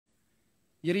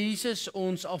Here Jesus,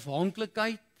 ons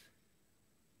afhanklikheid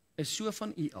is so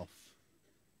van U af,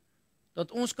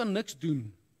 dat ons kan niks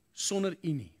doen sonder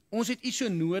U nie. Ons het U so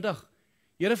nodig,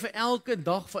 Here, vir elke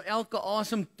dag, vir elke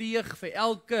asemteug, vir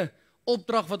elke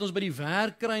opdrag wat ons by die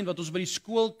werk kry en wat ons by die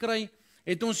skool kry,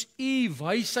 het ons U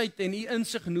wysheid en U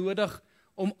insig nodig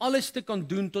om alles te kan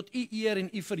doen tot U eer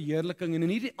en U verheerliking. En in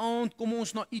hierdie aand kom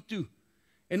ons na U toe.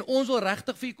 En ons wil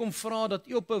regtig vir U kom vra dat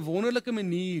U op 'n wonderlike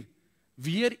manier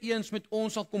weer eens met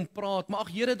ons sal kom praat. Maar ag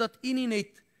Here, dat U nie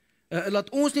net laat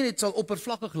ons nie net sal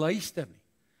oppervlakkig luister nie,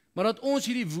 maar dat ons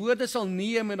hierdie woorde sal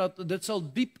neem en dat dit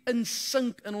sal diep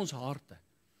insink in ons harte.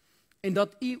 En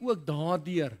dat U ook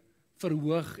daardeur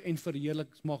verhoog en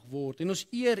verheerlik mag word. En ons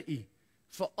eer U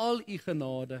vir al U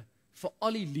genade, vir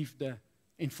al U liefde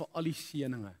en vir al U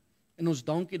seëninge. En ons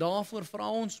dank U daarvoor, vra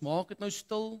ons, maak dit nou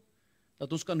stil,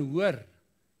 dat ons kan hoor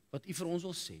wat U vir ons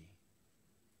wil sê.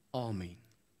 Amen.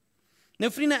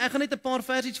 Nou vriende, ek gaan net 'n paar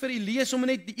versies vir u lees, sommer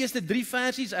net die eerste 3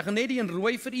 versies. Ek gaan net die in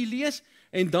rooi vir u lees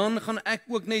en dan gaan ek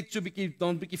ook net so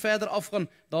 'n bietjie verder afgaan.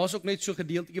 Daar's ook net so 'n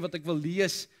gedeeltjie wat ek wil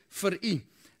lees vir u.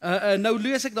 Nou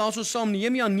lees ek daarso saam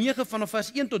Nehemia 9 vanaf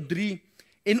vers 1 tot 3.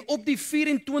 En op die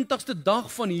 24ste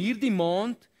dag van hierdie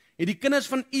maand het die kinders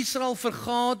van Israel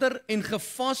vergader en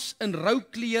gevas in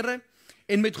rouklere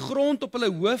en met grond op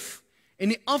hulle hoof, en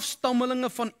die afstammelinge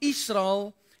van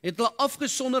Israel het hulle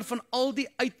afgesonder van al die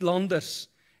uitlanders,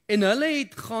 en hulle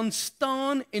het gaan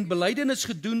staan en belydenis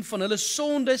gedoen van hulle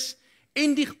sondes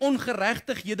en die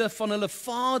ongeregtighede van hulle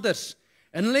vaders,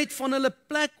 en hulle het van hulle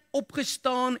plek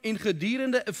opgestaan en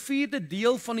gedurende 'n 4de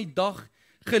deel van die dag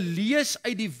gelees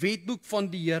uit die wetboek van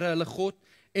die Here hulle God,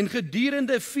 en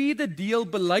gedurende 'n 4de deel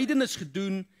belydenis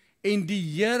gedoen en die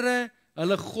Here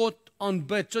hulle God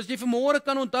aanbid. So as jy vanmôre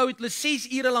kan onthou, het hulle 6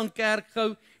 ure lank kerk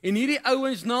gehou, en hierdie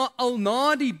ouens al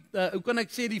na die, hoe kan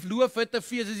ek sê, die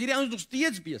loofhuttefees, is hierdie ouens nog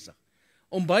steeds besig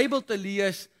om Bybel te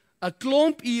lees, 'n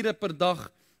klomp ure per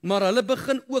dag, maar hulle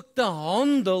begin ook te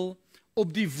handel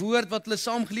op die woord wat hulle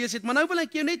saam gelees het. Maar nou wil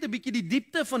ek jou net 'n bietjie die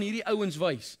diepte van hierdie ouens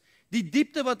wys. Die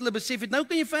diepte wat hulle besef het. Nou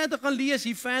kan jy verder gaan lees,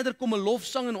 hier verder kom 'n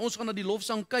lofsang en ons gaan na die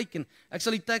lofsang kyk en ek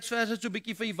sal die teksverse so 'n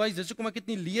bietjie vir julle wys. Dis hoekom ek dit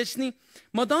nie lees nie.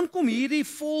 Maar dan kom hierdie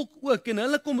volk ook en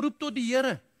hulle kom roep tot die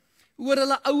Here oor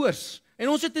hulle ouers. En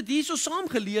ons het dit hierso saam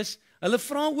gelees. Hulle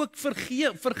vra ook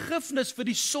vergifnis vir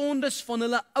die sondes van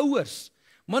hulle ouers.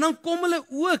 Maar dan kom hulle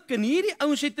ook en hierdie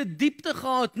ouens het 'n diepte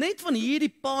gehad net van hierdie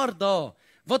paar dae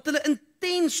wat hulle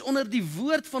intens onder die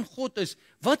woord van God is.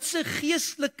 Wat se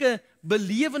geestelike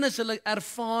belewenis hulle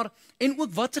ervaar en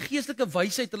ook wat se geestelike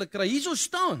wysheid hulle kry. Hierso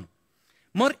staan.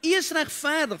 Maar U is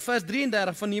regverdig, vers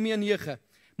 33 van Nehemia 9.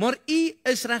 Maar U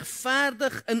is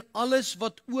regverdig in alles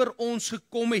wat oor ons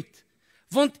gekom het.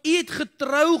 Want U het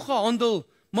getrou gehandel,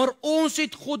 maar ons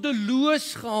het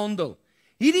goddeloos gehandel.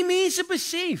 Hierdie mense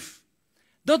besef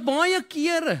dat baie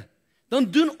kere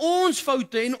dan doen ons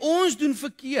foute en ons doen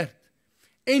verkeerd.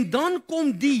 En dan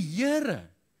kom die Here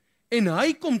en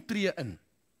hy kom tree in.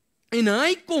 En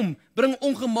hy kom bring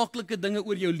ongemaklike dinge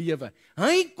oor jou lewe.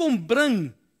 Hy kom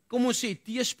bring, kom ons sê,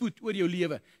 teëspoed oor jou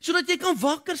lewe, sodat jy kan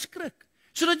wakker skrik,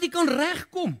 sodat jy kan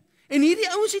regkom. En hierdie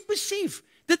ouens het besef,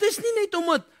 dit is nie net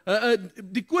omdat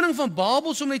die koning van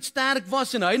Babel so net sterk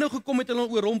was en hy nou gekom het en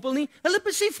hulle oorrompel nie. Hulle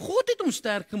besef God het hom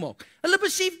sterk gemaak. Hulle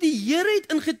besef die Here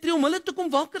het ingetree om hulle te kom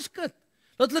wakker skud,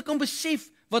 dat hulle kan besef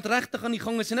wat regtig aan die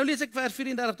gang is. En nou lees ek vers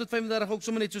 34 tot 35 ook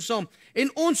sommer net so saam. En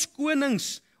ons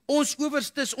konings, ons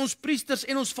owerstes, ons priesters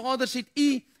en ons vaders het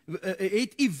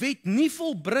u wet nie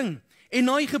volbring en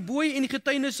na die gebooie en die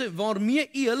getuienisse waarmee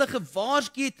u hulle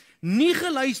gewaarsku het, nie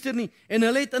geluister nie, en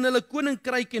hulle het in hulle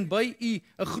koninkryk en by u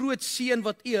 'n groot seën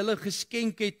wat u hulle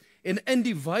geskenk het, en in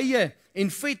die wye en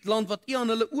vet land wat u aan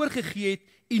hulle oorgegee het,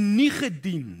 u nie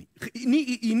gedien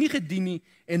nie,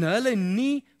 en hulle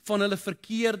nie van hulle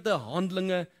verkeerde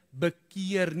handelinge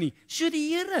bekeer nie. So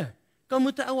die Here kan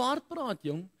met 'n ou hart praat,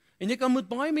 jong. En jy kan met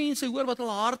baie mense hoor wat al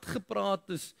hard gepraat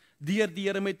is deur die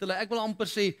Here met hulle. Ek wil amper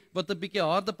sê wat 'n bietjie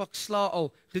harde pak sla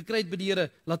al gekry het by die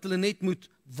Here, laat hulle net moet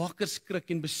wakker skrik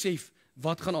en besef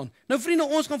wat gaan aan. Nou vriende,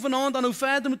 ons gaan vanaand dan nou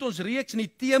verder met ons reeks en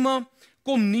die tema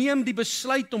kom neem die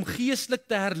besluit om geestelik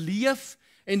te herleef.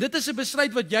 En dit is 'n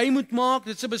besluit wat jy moet maak.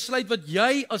 Dit is 'n besluit wat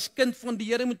jy as kind van die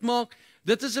Here moet maak.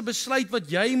 Dit is 'n besluit wat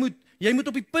jy moet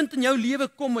op die punt in jou lewe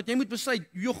kom wat jy moet besluit,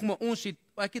 jog, maar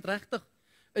ek het regtig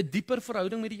 'n dieper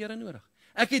verhouding met die Here nodig.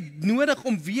 Ek het nodig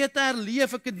om weer te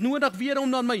herleef. Ek het nodig weer om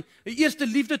na my eerste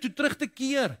liefde toe terug te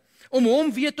keer. Om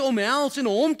hom weer te omhels en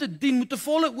hom te dien met 'n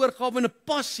volle oorgawe en 'n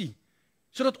passie,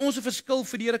 sodat ons 'n verskil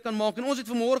vir die Here kan maak. En ons het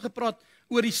vanmôre gepraat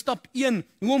oor die stap 1,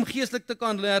 hoe om geestelik te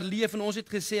kan herleef, en ons het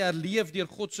gesê herleef deur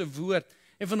God se woord.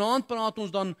 En vanaand praat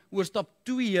ons dan oor stap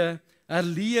 2,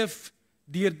 herleef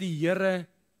deur die Here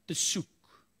te soek.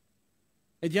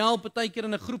 Het jy al partykeer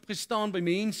in 'n groep gestaan by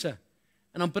mense,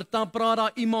 en dan praat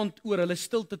daar iemand oor hulle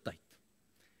stilte tyd.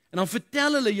 En dan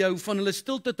vertel hulle jou van hulle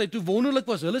stilte tyd, hoe wonderlik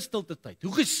was hulle stilte tyd,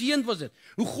 hoe geseënd was dit,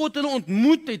 hoe God hulle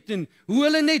ontmoet het, en hoe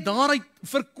hulle net daaruit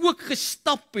verkoop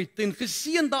gestap het, en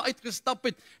geseënd daaruit gestap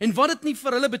het, en wat dit nie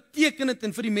vir hulle beteken het,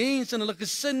 en vir die mense en hulle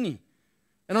gesin nie.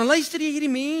 En dan luister jy hierdie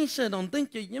mense, en dan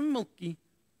dink jy, jemmeltjie,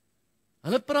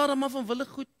 hulle praat dan maar van wille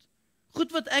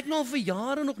goed wat ek nou al vir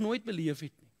jare nog nooit beleef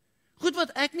het nie, goed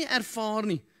wat ek nie ervaar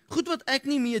nie, goed wat ek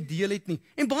nie mee deel het nie,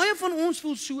 en baie van ons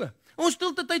voel so. Ons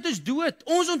stilte tyd is dood.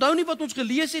 Ons onthou nie wat ons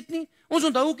gelees het nie. Ons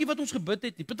onthou ook nie wat ons gebid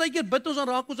het nie. Partykeer bid ons, dan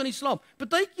raak ons aan die slaap.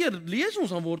 Partykeer lees ons,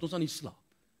 dan word ons aan die slaap.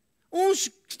 Ons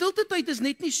stilte tyd is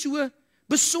net nie so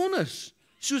besonders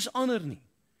soos ander nie.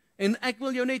 En ek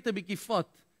wil jou net 'n bietjie vat.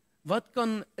 Wat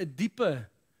kan 'n diepe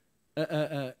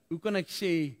hoe kan ek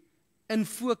sê,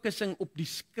 infokusing op die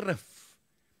skrif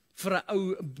vir 'n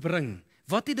ou bring?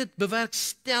 Wat het dit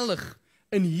bewerkstellig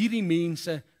in hierdie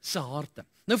mense se harte?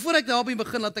 Nou voor ek daarby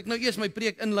begin, laat ek nou eers my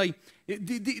preek inlei.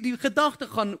 Die gedagte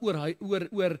gaan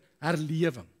oor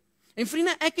herlewing. En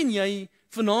vriende, ek en jy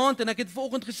vanaand, en ek het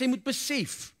vanoggend gesê, moet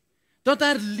besef dat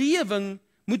herlewing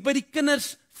moet by die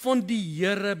kinders van die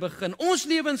Here begin. Ons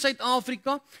lewe in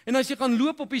Suid-Afrika, en as jy gaan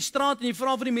loop op die straat en jy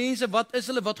vra vir die mense, wat is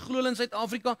hulle, wat glo hulle in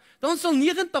Suid-Afrika, dan sal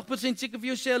 90% seker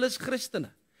vir jou sê hulle is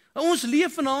Christene. En ons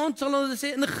leef vanaand, sal hulle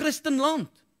sê, in 'n Christenland.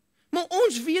 Maar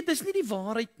ons weet dis nie die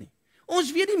waarheid nie.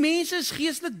 Ons weet die mense is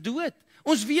geestelik dood.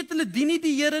 Ons weet hulle dien nie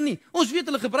die Here nie. Ons weet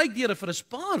hulle gebruik die Here vir 'n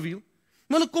spaarwiel,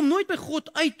 maar hulle kom nooit by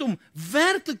God uit om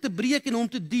werklik te breek en hom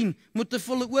te dien met 'n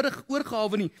volle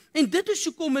oorgawe nie. En dit is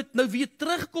hoekom dit nou weer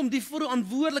terugkom, die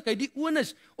verantwoordelikheid, die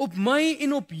onus op my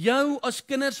en op jou as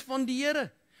kinders van die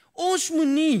Here. Ons moet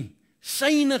nie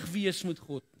synig wees met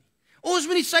God nie. Ons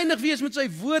moet nie synig wees met sy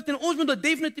woord, en ons moet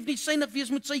definitief nie synig wees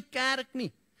met sy kerk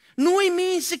nie. Nooi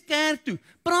mense kerk toe,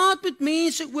 praat met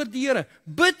mense oor die Here,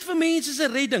 bid vir mense se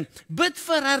redding, bid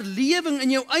vir herlewing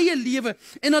in jou eie lewe,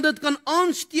 en dat dit kan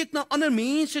aansteek na ander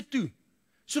mense toe,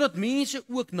 sodat mense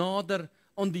ook nader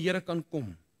aan die Here kan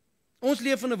kom. Ons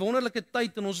leef in 'n wonderlike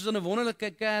tyd, en ons is in 'n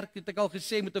wonderlike kerk, het ek al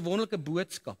gesê, met 'n wonderlike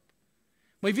boodskap.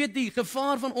 Maar jy weet, die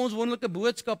gevaar van ons wonderlike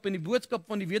boodskap en die boodskap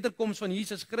van die wederkoms van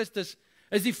Jesus Christus,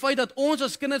 is die feit dat ons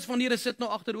as kinders van die Here sit nou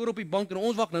agteroor op die bank, en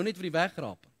ons wag nou net vir die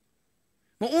wegraap.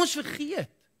 Maar ons vergeet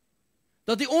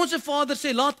dat die Onse Vader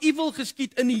sê, laat U wil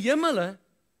geskied in die hemele,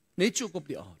 net so ook op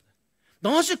die aarde.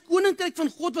 Daar's 'n koninkryk van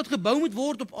God wat gebou moet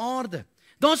word op aarde.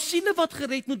 Daar's siele wat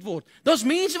gered moet word. Daar's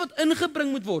mense wat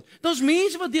ingebring moet word. Daar's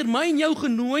mense wat deur my en jou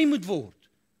genooi moet word.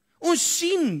 Ons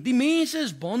sien die mense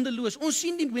is bandeloos. Ons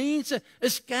sien die mense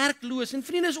is kerkloos. En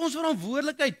vriende, is ons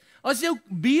verantwoordelikheid. As jou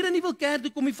bure nie wil kerk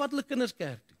toe kom, jy vat hulle kinders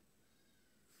kerk toe.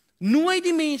 Nooi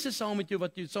die mense saam met jou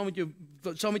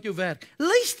werk.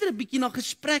 Luister 'n bietjie na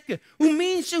gesprekke, hoe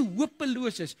mense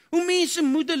hopeloos is, hoe mense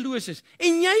moedeloos is.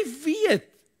 En jy weet,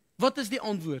 wat is die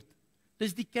antwoord?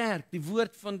 Dis die kerk, die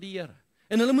woord van die Here.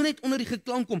 En hulle moet net onder die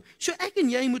geklank kom. So ek en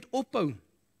jy moet ophou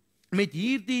met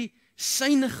hierdie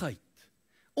synigheid.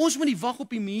 Ons moet nie wag op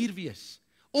die muur wees.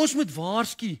 Ons moet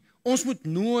waarsku, ons moet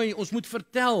nooi, ons moet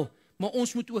vertel, maar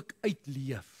ons moet ook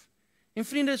uitleef. En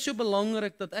vriende, dit is so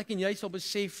belangrik dat ek en jy sal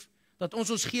besef dat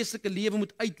ons geestelike lewe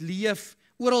moet uitleef,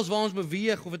 oral waar ons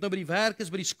beweeg, of dit nou by die werk is,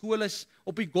 by die skool is,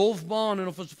 op die golfbaan en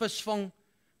of ons visvang,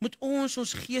 moet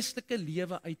ons geestelike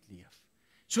lewe uitleef,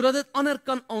 sodat dit ander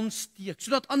kan aansteek,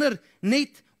 sodat ander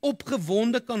net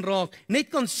opgewonde kan raak, net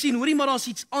kan sien, hoorie maar daar's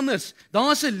iets anders,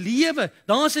 daar's 'n lewe,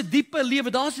 daar's 'n dieper lewe,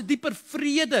 daar's 'n dieper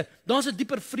vrede, daar's 'n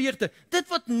dieper vreugde, dit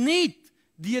wat net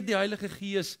deur die Heilige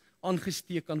Gees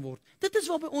aangesteek kan word. Dit is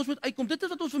waarby ons moet uitkom, dit is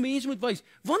wat ons vir mense moet wys.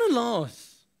 Wanneer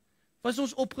laas was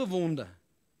ons opgewonde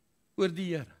oor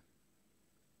die Here?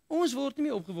 Ons word nie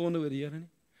meer opgewonde oor die Here nie.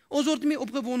 Ons word nie meer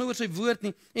opgewonde oor sy woord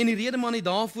nie, en die rede maar net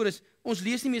daarvoor is, ons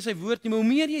lees nie meer sy woord nie, maar hoe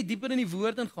meer jy dieper in die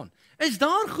woord ingaan, is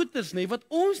daar goeders nie, wat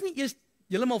ons nie eers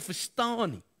heeltemal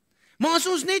verstaan nie. Maar as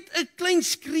ons net 'n klein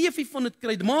skreefie van dit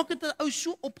kry, maak dit 'n ou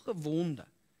so opgewonde.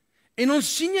 En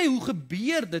ons sien jy hoe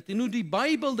gebeur dit, en hoe die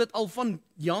Bybel dit al van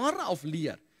jare af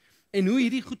leer, en hoe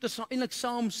hierdie goeders eintlik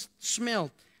saam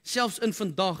smelt, selfs in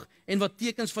vandag, en wat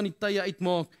tekens van die tye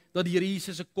uitmaak, dat die Here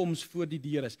Jesus se koms voor die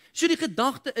deur is. So die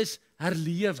gedagte is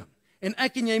herlewing, en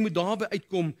ek en jy moet daarby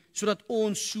uitkom, sodat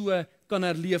ons so kan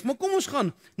herleef. Maar kom ons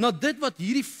gaan na dit wat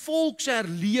hierdie volk se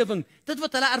herlewing, dit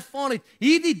wat hulle ervaar het,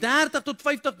 hierdie 30 tot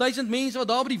 50.000 mense wat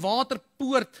daar by die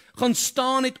waterpoort gaan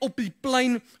staan het op die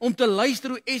plein, om te luister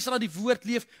hoe Esra die woord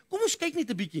leef. Kom ons kyk net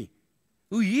 'n bietjie,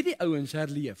 hoe hierdie ouens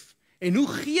herleef, en hoe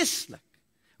geestelik,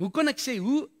 hoe kan ek sê,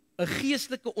 hoe 'n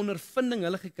geestelike ondervinding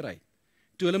hulle gekry het,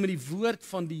 toe hulle met die woord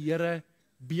van die Here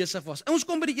besig was. En ons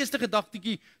kom by die eerste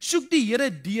gedagtetjie, soek die Here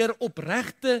deur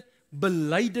opregte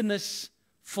belydenis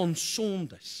van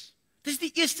sondes. Dis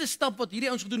die eerste stap wat hierdie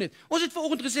ouens gedoen het. Ons het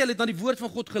vanoggend gesê, hulle het na die woord van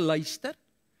God geluister,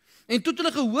 en toe het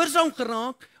hulle gehoorsaam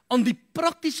geraak aan die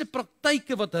praktiese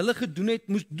praktyke wat hulle gedoen het,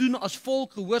 moes doen as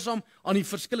volk, gehoorsaam aan die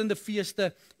verskillende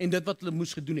feeste, en dit wat hulle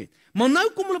moes gedoen het. Maar nou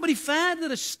kom hulle by die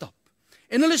verdere stap,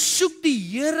 en hulle soek die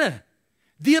Here,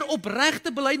 deur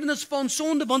opregte belydenis van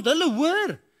sonde, want hulle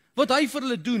hoor wat hy vir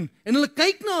hulle doen, en hulle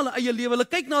kyk na hulle eie lewe, hulle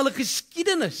kyk na hulle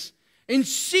geskiedenis, en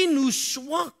sien hoe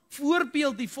swak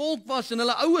voorbeeld die volk was, en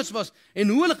hulle ouers was, en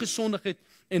hoe hulle gesondig het,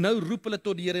 en nou roep hulle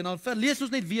tot die Here, en dan lees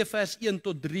ons net weer vers 1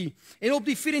 tot 3, en op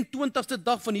die 24ste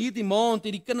dag van hierdie maand,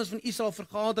 het die kinders van Israel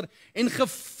vergader, en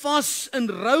gevas in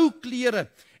rouklere,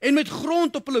 en met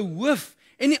grond op hulle hoof,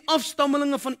 en die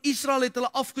afstammelinge van Israel het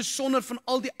hulle afgesonder van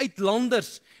al die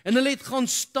uitlanders, en hulle het gaan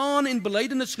staan en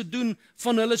belydenis gedoen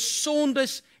van hulle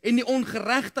sondes en die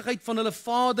ongeregtigheid van hulle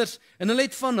vaders, en hulle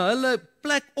het van hulle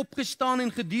plek opgestaan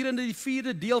en gedurende die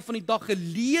 4de deel van die dag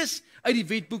gelees uit die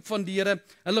wetboek van die Here,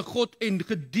 hulle God, en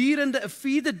gedurende 'n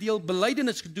 4de deel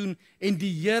belydenis gedoen, en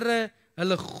die Here,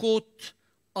 hulle God,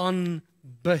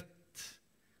 aanbid.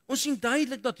 Ons sien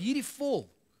duidelik dat hierdie volk,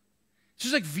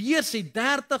 soos ek weer sê,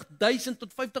 30.000 tot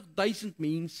 50.000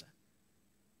 mense,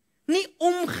 nie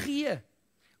omgee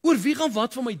oor wie gaan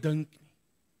wat van my dink nie,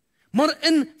 maar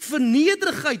in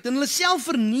vernederigheid, en hulle self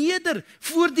verneder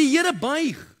voor die Here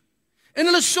buig, en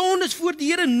hulle sondes voor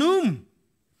die Here noem,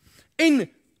 en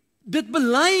dit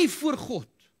bely voor God.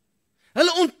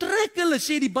 Hulle onttrek hulle,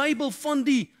 sê die Bybel, van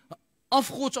die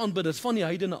afgodsaanbidders, van die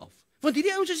heidene af, want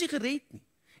hierdie ouens is nie gered nie.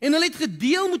 En hulle het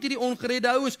gedeel met hierdie ongeredde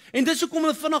ouens, en dis hoekom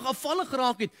hulle vinnig afvallig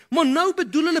geraak het. Maar nou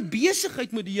bedoel hulle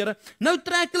besigheid met die Here. Nou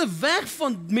trek hulle weg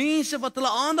van mense wat hulle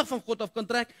aandag van God af kan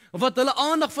trek, wat hulle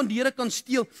aandag van die Here kan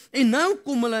steel. En nou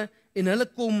kom hulle, en hulle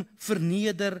kom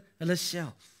verneder hulle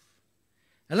self.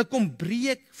 Hulle kom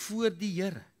breek voor die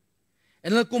Here.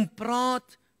 En hulle kom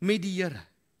praat met die Here.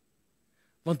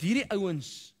 Want hierdie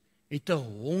ouens het 'n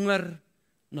honger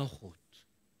na God.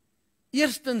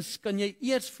 Eerstens kan jy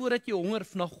eers, voordat jy honger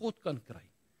na God kan kry,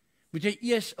 moet jy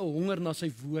eers 'n honger na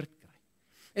sy woord kry.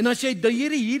 En as jy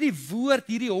hierdie woord,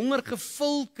 hierdie honger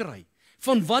gevul kry,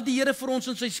 van wat die Here vir ons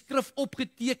in sy skrif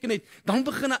opgeteken het, dan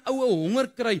begin 'n oue honger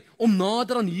kry om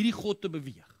nader aan hierdie God te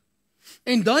beweeg.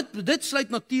 En dit sluit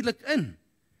natuurlik in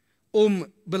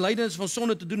om belydenis van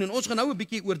sonde te doen, en ons gaan nou 'n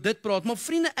bietjie oor dit praat, maar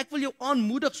vriende, ek wil jou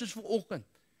aanmoedig soos vanoggend.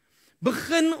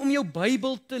 Begin om jou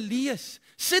Bybel te lees.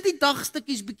 Sit die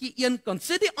dagstukkies bietjie eenkant,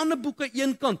 sit die ander boeke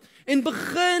eenkant, en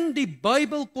begin die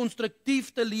Bybel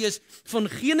konstruktief te lees, van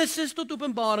Genesis tot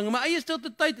Openbaring. In my eie stilte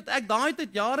tyd het ek daai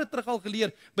tyd jare terug al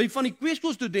geleer, by van die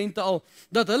kweeskoolstudente al,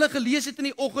 dat hulle gelees het in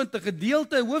die oggend 'n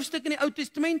gedeelte, 'n hoofstuk in die Ou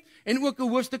Testament, en ook 'n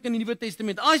hoofstuk in die Nuwe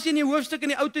Testament. As jy in die hoofstuk in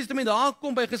die Ou Testament daar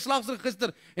kom by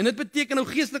geslagsregister, en dit beteken nou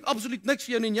geestelik absoluut niks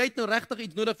vir jou, en jy het nou regtig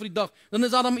iets nodig vir die dag, dan is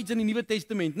daar dan iets in die Nuwe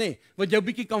Testament, nê, wat jou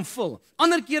bietjie kan vul.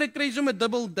 Ander kere kry jy so 'n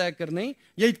dubbeldekker, nê?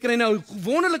 Jy kry nou 'n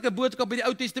wonderlike boodskap by die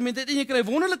Ou Testament uit, en jy kry 'n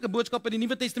wonderlike boodskap by die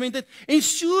Nuwe Testament uit, en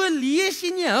so lees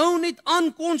jy en jy hou net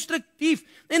aan konstruktief,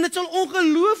 en dit sal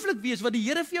ongelooflik wees wat die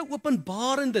Here vir jou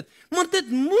openbaar in dit, maar dit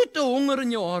moet 'n honger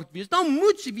in jou hart wees, dan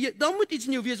moet iets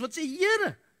in jou wees wat sê,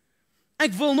 Here,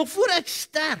 ek wil, nog voor ek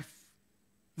sterf,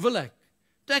 wil ek.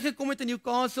 Toe ek gekom het in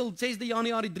Newcastle, 6de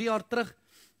Januarie, 3 jaar terug,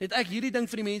 het ek hierdie ding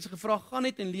vir die mense gevra, gaan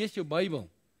net en lees jou Bybel.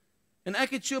 En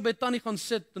ek het so by Tannie gaan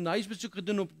sit, en huisbesoek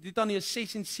gedoen op, die Tannie is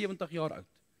 76 jaar oud.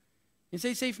 En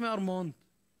sy sê vir my, Armand,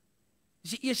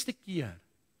 dis die eerste keer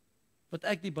wat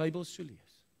ek die Bybel so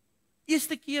lees.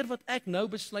 Eerste keer wat ek nou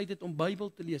besluit het om Bybel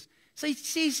te lees. Sy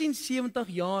is 76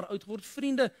 jaar oud geword.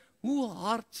 Vriende, hoe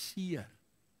hartseer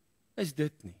is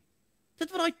dit nie?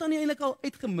 Dit wat daai Tannie eintlik al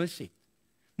uitgemis het.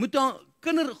 Moet haar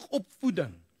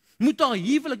kinderopvoeding, moet haar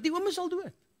huwelik, die oom is al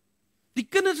dood. Die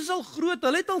kinders is al groot,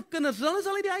 hulle het al kinders, dan is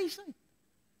al uit die huis uit.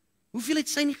 Hoeveel het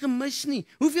sy nie gemis nie?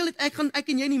 Hoeveel het ek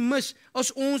en jy nie mis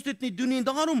as ons dit nie doen nie? En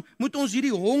daarom moet ons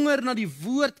hierdie honger na die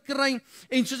woord kry.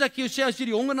 En soos ek jou sê, as jy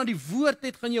die honger na die woord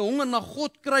het, gaan jy honger na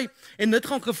God kry en dit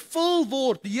gaan gevul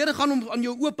word. Die Here gaan hom aan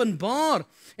jou openbaar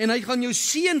en hy gaan jou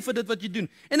seën vir dit wat jy doen.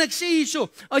 En ek sê hierso,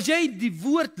 as jy die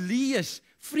woord lees,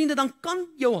 vriende, dan kan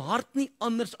jou hart nie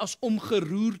anders as om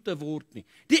geroer te word nie.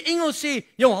 Die engel sê,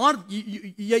 jou hart,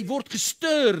 jy word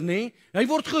gestuur, nê? Hy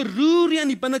word geroer hier aan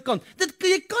die binnekant.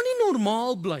 Jy kan nie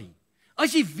normaal bly,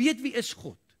 as jy weet wie is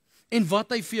God, en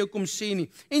wat hy vir jou kom sê nie.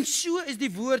 En so is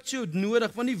die woord so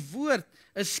nodig, want die woord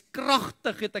is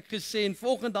kragtig, het ek gesê, en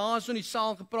volgende daar so in die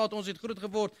saal gepraat, ons het groot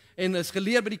geword, en is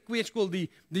geleer by die kweekskool,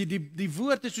 die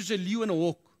woord is soos 'n leeu in 'n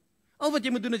hok. Al wat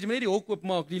jy moet doen is jy moet net die hok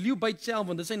oopmaak, die leeu byt self,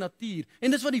 want dit is sy natuur, en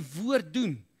dis wat die woord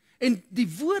doen. En die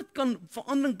woord kan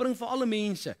verandering bring vir alle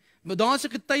mense. Maar daar is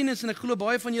 'n getuienis en ek glo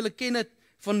baie van julle ken dit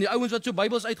van die ouens wat so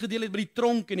Bybels uitgedeel het by die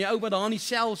tronk en die ou wat daar in die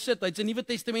sel sit, hy het sy Nuwe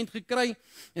Testament gekry.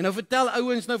 En nou vertel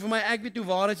ouens nou vir my, ek weet hoe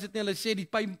waar is dit nie, hulle sê die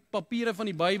papiere van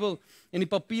die Bybel en die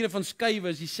papiere van skywe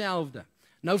is dieselfde.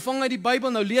 Nou vang hy die Bybel,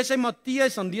 nou lees hy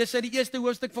Matteus, dan lees hy die eerste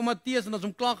hoofstuk van Matteus en as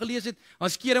hom klaar gelees het, dan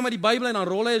skeer hy met die Bybel en dan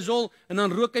rol hy 'n sol en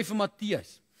dan rook hy vir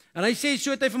Matteus. En hy sê so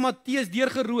het hy vir Matteus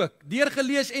deurgerook,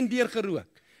 deurgelees en deurgerook.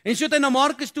 En so het hy na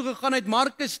Markus toe gegaan, hy het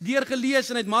Markus deurgelees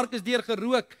en hy het Markus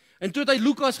deurgerook. En toe het hy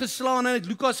Lukas geslaan en hy het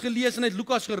Lukas gelees en hy het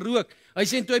Lukas gerook. Hy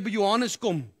sê en toe hy by Johannes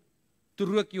kom, toe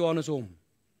rook Johannes hom.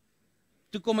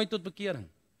 Toe kom hy tot bekering.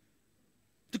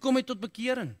 Toe kom hy tot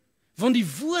bekering. Want die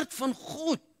woord van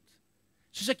God,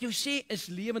 soos ek jou sê, is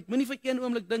lewend. Moenie vir een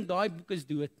oomblik dink daai boek is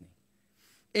dood nie.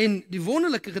 En die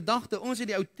wonderlike gedagte, ons het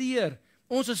die outeur,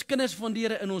 ons as kinders van die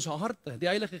Here in ons harte, die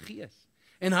Heilige Gees.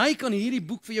 En hy kan hierdie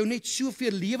boek vir jou net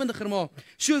soveel lewendiger maak,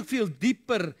 soveel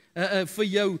dieper vir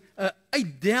jou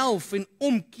uitdelf en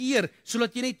omkeer,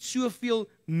 sodat jy net soveel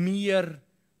meer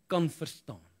kan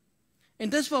verstaan. En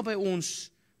dis waarby ons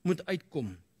moet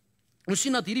uitkom. Ons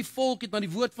sien dat hierdie volk het na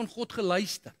die woord van God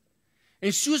geluister.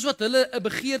 En soos wat hulle 'n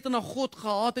begeerte na God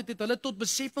gehad het, het hulle tot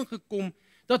beseffing gekom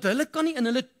dat hulle kan nie in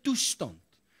hulle toestand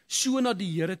so na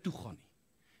die Here toe gaan nie.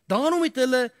 Daarom het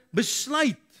hulle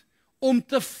besluit om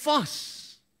te vas.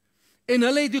 En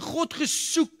hulle het die God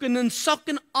gesoek en in sak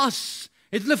en as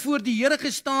het hulle voor die Here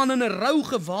gestaan in 'n rou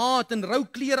gewaad en rou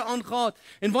klere aangetree.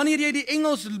 En wanneer jy die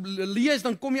Engels lees,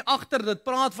 dan kom jy agter dit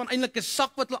praat van eintlik 'n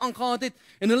sak wat hulle aangetree het.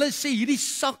 En hulle sê hierdie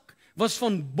sak was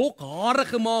van bokhare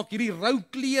gemaak, hierdie rou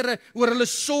klere oor hulle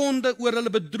sonde, oor hulle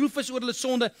bedroef is oor hulle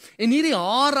sonde. En hierdie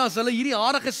hare, as hulle hierdie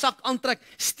harige sak aantrek,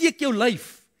 steek jou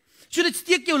lyf. So dit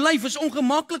steek jou lyf, is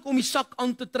ongemaklik om die sak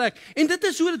aan te trek. En dit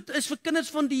is hoe dit is vir kinders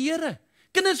van die Here.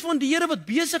 Kinders van die Here wat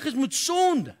besig is met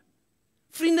sonde.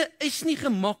 Vriende, is nie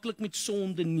gemaklik met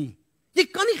sonde nie. Jy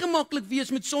kan nie gemaklik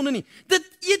wees met sonde nie. Dit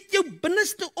eet jou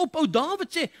binneste op. Ou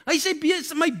Dawid sê, hy sê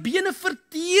my bene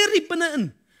verteer die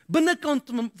binne-in, binnekant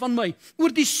van my,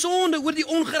 oor die sonde, oor die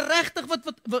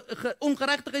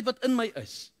ongeregtigheid wat in my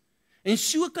is. En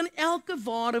so kan elke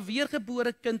ware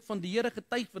weergebore kind van die Here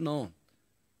getuig vanaand.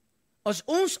 As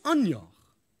ons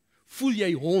aanjaag, voel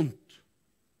jy hond.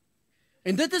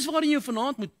 En dit is waarin jy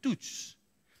vanaand moet toets.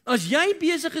 As jy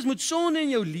besig is met sonde in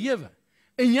jou lewe,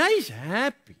 en jy is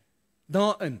happy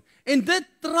daarin, en dit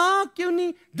raak jou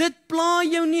nie, dit pla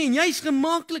jou nie, en jy is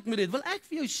gemaklik met dit, wil ek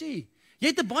vir jou sê, jy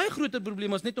het 'n baie groter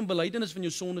probleem as net om belydenis van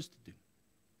jou sondes te doen.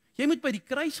 Jy moet by die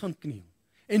kruis gaan kniel,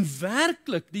 en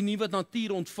werklik die nuwe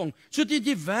natuur ontvang, sodat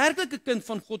jy werklik 'n kind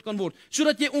van God kan word,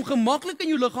 sodat jy ongemaklik in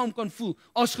jou liggaam kan voel,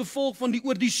 as gevolg van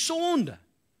oor die sonde,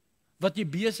 wat jy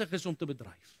besig is om te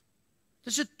bedryf.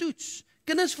 Dis 'n toets.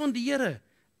 Kinders van die Here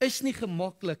is nie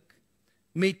gemaklik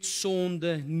met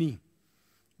sonde nie.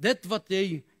 Dit wat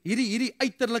jy, hierdie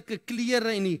uiterlike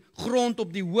klere en die grond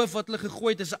op die hoof wat hulle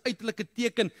gegooi het, is 'n uiterlike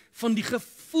teken van die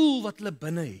gevoel wat hulle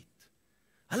binne het.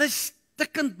 Hulle is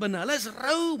stikkend binne, hulle is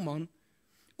rou man,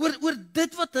 oor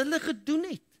dit wat hulle gedoen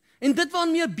het. En dit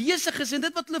waarmee hulle besig is, en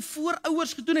dit wat hulle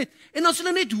voorouers gedoen het. En as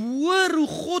hulle net hoor hoe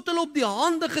God hulle op die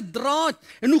hande gedra het,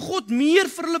 en hoe God meer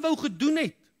vir hulle wou gedoen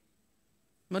het.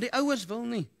 Maar die ouers wil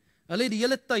nie. Hulle het die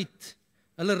hele tyd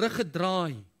hulle rug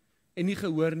gedraai en nie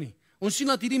gehoor nie. Ons sien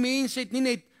dat hierdie mense het nie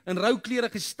net in rou klere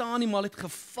gestaan nie, maar het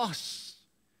gevas.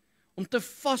 Om te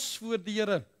vas voor die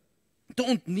Here, te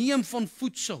ontneem van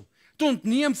voedsel, te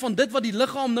ontneem van dit wat die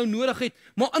liggaam nou nodig het,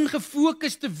 maar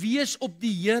ingefokus te wees op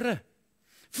die Here,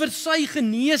 vir sy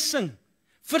genesing,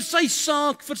 vir sy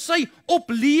saak, vir sy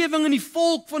oplewing in die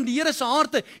volk van die Here se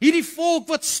harte, hierdie volk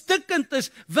wat stikkend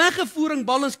is, weggevoer in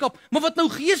ballingskap, maar wat nou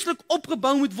geestelik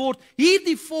opgebou moet word.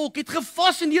 Hierdie volk het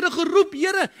gevas en die Here geroep,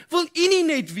 Here, wil U nie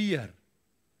net weer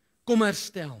kom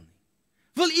herstel nie?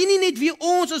 Wil U nie net weer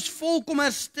ons as volk kom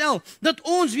herstel, dat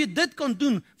ons weer dit kan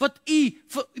doen wat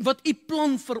U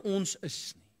plan vir ons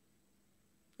is nie?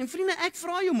 En vriende, ek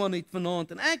vra jou man net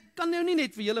vanaand, en ek kan jou nie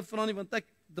net vir julle vra nie, want ek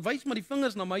wys maar die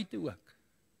vingers na my toe ook.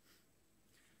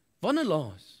 Wanneer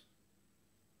laas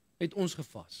het ons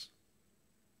gevas?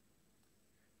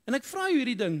 En ek vra jou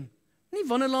hierdie ding, nie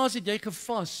wanneer laas het jy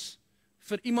gevas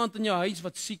vir iemand in jou huis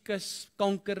wat siek is,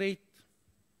 kanker het,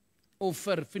 of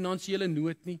vir finansiële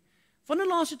nood nie. Wanneer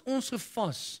laas het ons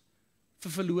gevas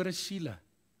vir verlore siele,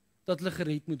 dat hulle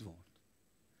gered moet word?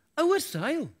 Ouers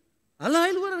huil. Hulle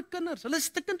huil oor hulle kinders, hulle is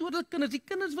stikkend oor hulle kinders, die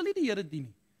kinders wil nie die Here dien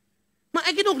nie. Maar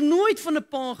ek het nog nooit van 'n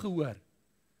pa gehoor,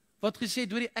 wat gesê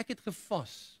het, hoorie, ek het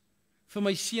gevas vir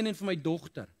my seun en vir my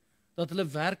dogter, dat hulle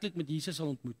werklik met Jesus sal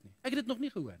ontmoet nie. Ek het dit nog nie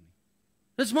gehoor nie.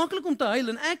 Dit is maklik om te huil,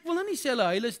 en ek wil nou nie sê hulle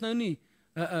huil is nou nie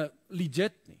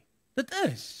legit nie. Dit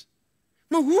is.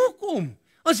 Maar hoekom?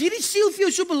 As hierdie siel vir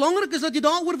jou so belangrik is dat jy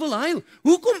daaroor wil huil,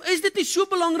 hoekom is dit nie so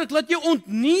belangrik dat jy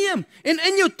ontneem en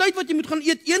in jou tyd wat jy moet gaan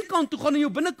eet, een kant toe gaan in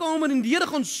jou binnekamer en die Here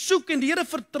gaan soek en die Here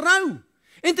vertrou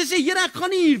en te sê, Here, ek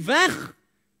gaan nie hier weg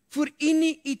voor U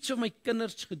nie iets vir my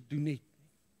kinders gedoen het.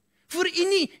 Voor U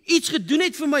nie iets gedoen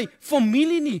het vir my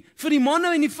familie nie, vir die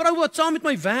manne en die vrou wat saam met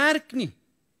my werk nie.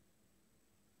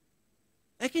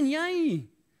 Ek en jy,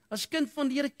 as kind van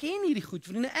die Here, ken hierdie goed,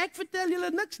 vriende. Ek vertel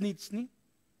julle niks niets nie.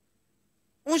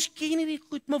 Ons ken hierdie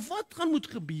goed, maar wat gaan moet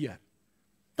gebeur?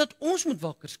 Dat ons moet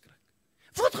wakker skrik.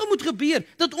 Wat gaan moet gebeur?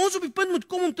 Dat ons op die punt moet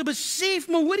kom om te besef,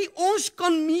 maar hoorie, ons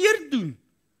kan meer doen.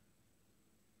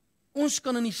 Ons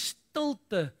kan in die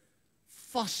stilte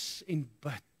vas en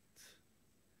bid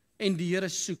en die Here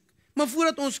soek. Maar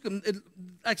voordat ons,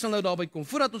 ek sal nou daarby kom,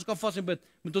 voordat ons kan vas en bid,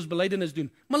 moet ons belydenis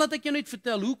doen. Maar laat ek jou net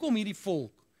vertel, hoekom hierdie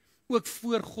volk ook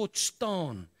voor God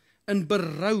staan, in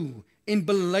berou en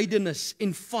belydenis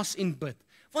en vas en bid.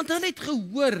 Want hulle het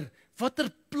gehoor,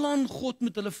 watter plan God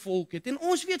met hulle volk het. En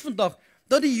ons weet vandag,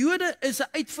 dat die Jode is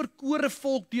 'n uitverkore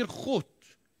volk deur God.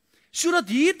 Sodat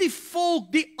hierdie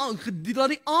volk, dat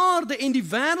die aarde en die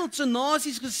wêreld se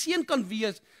nasies geseën kan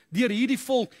wees deur hierdie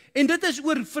volk. En dit is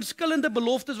oor verskillende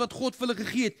beloftes wat God vir hulle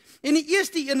gegee het. En die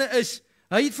eerste ene is,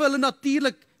 hy het vir hulle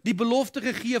natuurlik die belofte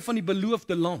gegee van die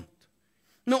beloofde land.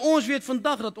 Nou ons weet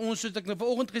vandag dat ons, soos ek nou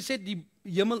vanoggend gesê het, die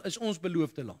hemel is ons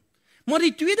beloofde land. Maar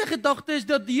die tweede gedagte is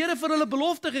dat die Here vir hulle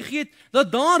belofte gegee het,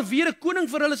 dat daar weer 'n koning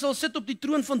vir hulle sal sit op die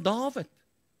troon van Dawid.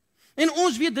 En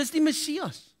ons weet, dis die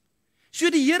Messias. So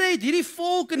die Here het hierdie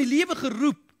volk in die lewe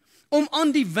geroep, om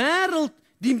aan die wêreld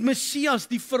die Messias,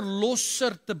 die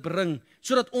verlosser te bring,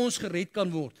 sodat ons gered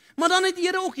kan word. Maar dan het die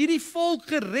Here ook hierdie volk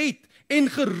gered, en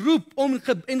geroep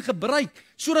en gebruik,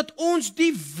 sodat ons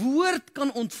die woord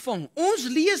kan ontvang. Ons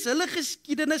lees hulle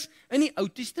geskiedenis in die Ou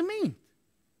Testament.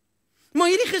 Maar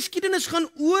hierdie geskiedenis gaan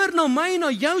oor na my en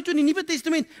na jou toe in die Nuwe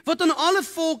Testament, wat aan alle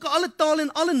volke, alle tale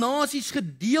en alle nasies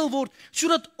gedeel word,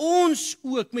 sodat ons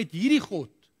ook met hierdie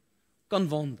God kan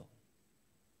wandel.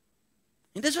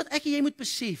 En dis wat ek en jy moet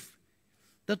besef,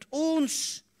 dat ons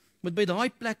moet by daai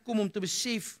plek kom om te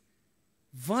besef,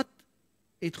 wat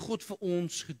het God vir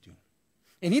ons gedoen?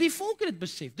 En hierdie volk het dit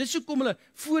besef. Dis hoekom hulle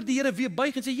voor die Here weer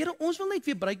buig en sê, Here, ons wil net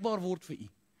weer bruikbaar word vir U.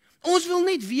 Ons wil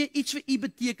net weer iets vir U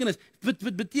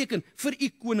beteken vir U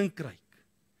koninkryk.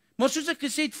 Maar soos ek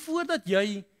gesê het, voordat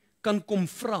jy kan kom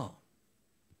vra,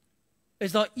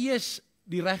 is daar eers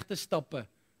die regte stappe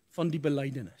van die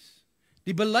belydenis.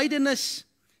 Die belydenis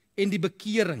en die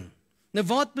bekering. Nou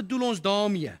wat bedoel ons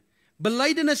daarmee?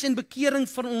 Belydenis en bekering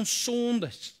van ons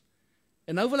sondes.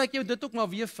 En nou wil ek jou dit ook maar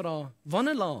weer vra,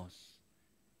 wanneer laas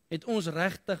het ons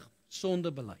regtig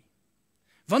sonde bely?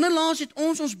 Wanneer laas het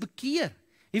ons bekeer?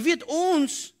 Jy weet,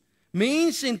 ons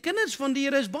mense en kinders van die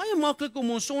Here is baie maklik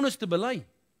om ons sondes te bely.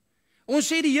 Ons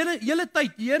sê die hele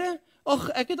tyd, Here, ag,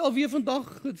 ek het alweer vandag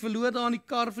verloor daar in die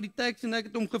kar vir die teks en ek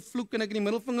het hom gevloek en ek het die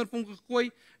middelvinger vir hom gegooi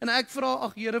en ek vra,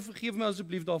 ag Here, vergeef my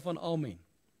asseblief daarvan, amen.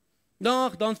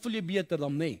 Dag, dan voel jy beter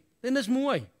dan, nee. En dis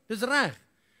mooi, dis reg.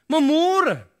 Maar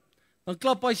môre, dan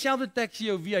klap hy selfde taxi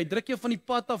jou weer, hy druk jou van die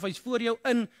pad af, hy's voor jou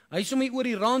in, hy som hier oor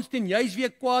die randsteen, jy's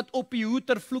weer kwaad op die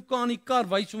hoeter, vloek aan die kar,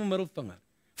 wys hom 'n middelvinger.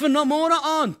 Van môre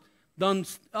aand, dan,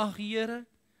 ag Here,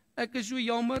 ek is so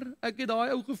jammer, ek het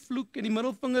daai ou gevloek en die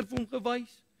middelvinger vir hom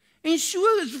gewys. En so,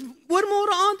 oor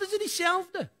môre aand is dit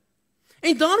dieselfde.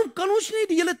 En daarom kan ons nie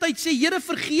die hele tyd sê, Here,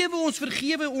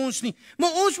 vergewe ons nie,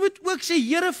 maar ons moet ook sê,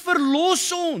 Here,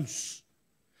 verlos ons.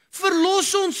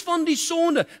 Verlos ons van die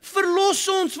sonde, verlos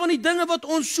ons van die dinge wat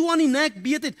ons so aan die nek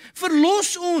beet het,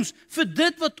 verlos ons vir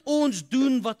dit wat ons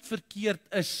doen wat verkeerd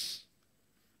is.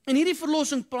 En hierdie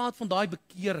verlossing praat van daai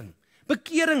bekering.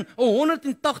 Bekering, 'n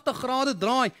 180 grade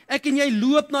draai, ek en jy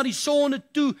loop na die sonde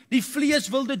toe, die vlees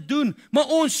wil dit doen, maar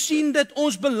ons sien dit,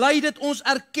 ons bely dit, ons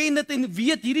erken dit en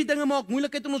weet, hierdie dinge maak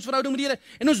moeilikheid in ons verhouding met die Here,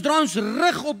 en ons draai ons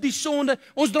rug op die sonde,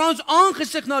 ons draai ons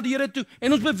aangesig na die Here toe,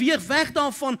 en ons beweeg weg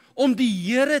daarvan om die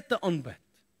Here te aanbid.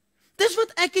 Dis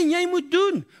wat ek en jy moet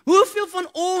doen. Hoeveel van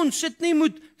ons sit nie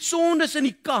met sondes in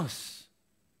die kas,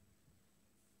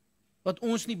 wat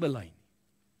ons nie bely nie?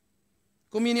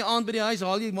 Kom jy in die aand by die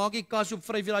huis, maak jy kas op,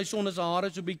 vryf jy daai sonde se hare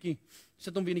so bietjie,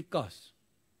 sit hom weer in die kas.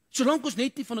 Solank ons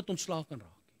net nie van dit ontslae kan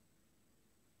raak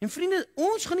nie. En vriende,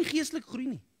 ons gaan nie geestelik groei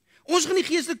nie. Ons gaan nie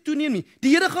geestelik toeneem nie.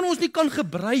 Die Here gaan ons nie kan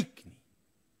gebruik nie.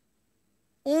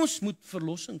 Ons moet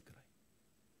verlossing kry.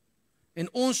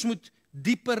 En ons moet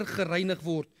dieper gereinig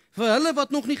word Vir hulle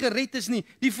wat nog nie gered is nie,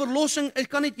 die verlossing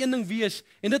kan net een ding wees,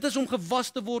 en dit is om gewas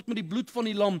te word met die bloed van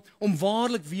die lam, om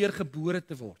waarlik weer gebore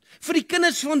te word. Vir die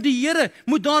kinders van die Here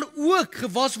moet daar ook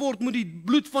gewas word met die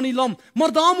bloed van die lam,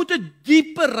 maar daar moet 'n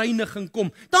dieper reiniging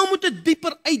kom. Daar moet 'n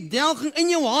dieper uitdelging in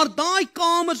jou hart, daai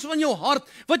kamers van jou hart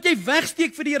wat jy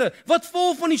wegsteek vir die Here, wat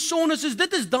vol van die sondes is.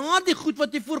 Dit is daardie goed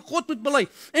wat jy voor God moet bely.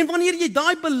 En wanneer jy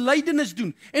daai belydenis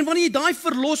doen, en wanneer jy daai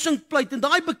verlossing pleit en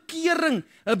daai bekering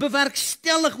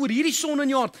bewerkstellig oor hierdie sonde in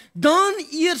jou hart, dan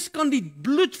eers kan die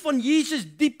bloed van Jesus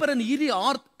dieper in hierdie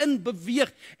hart in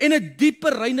beweeg en 'n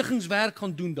dieper reinigingswerk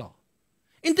gaan doen daar.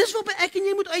 En dis waarby ek en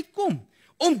jy moet uitkom,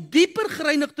 om dieper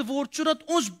gereinig te word sodat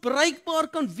ons bruikbaar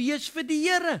kan wees vir die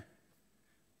Here.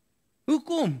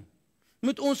 Hoekom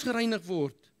moet ons gereinig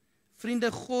word?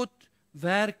 Vriende, God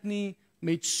werk nie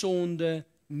met sonde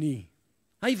nie.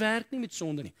 Hy werk nie met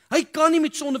sonde nie. Hy kan nie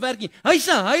met sonde werk nie. Hy's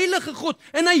 'n heilige God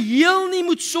en hy heel nie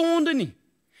met sonde nie.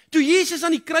 Toe Jesus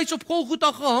aan die kruis op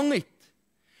Golgotha gehang het,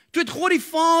 toe het God die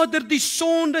Vader die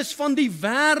sondes van die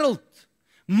wêreld,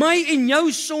 my en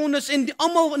jou sondes en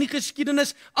almal in die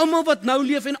geskiedenis, almal wat nou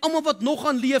leef en almal wat nog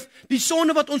gaan leef, die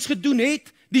sonde wat ons gedoen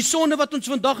het, die sonde wat ons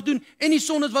vandag doen en die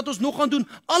sondes wat ons nog gaan doen,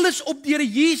 alles op die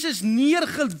Here Jesus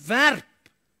neergewerp.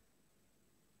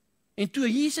 En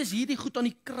toe Jesus hierdie goed aan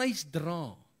die kruis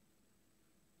dra,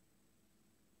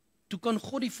 toe kan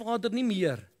God die Vader nie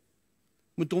meer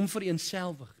met hom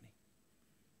vereenselwig nie.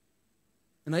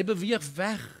 En hy beweeg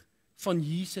weg van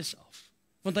Jesus af,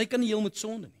 want hy kan nie heel met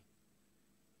sonde nie.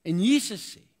 En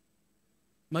Jesus sê,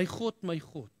 my God,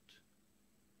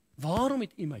 waarom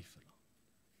het U my verlaat?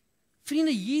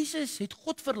 Vriende, Jesus het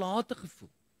God verlate gevoel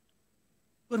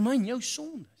oor my en jou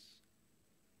sondes.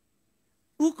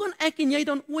 Hoe kan ek en jy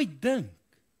dan ooit dink,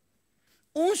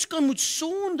 ons kan met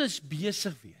sondes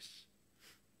besig wees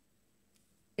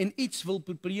en iets wil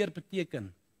probeer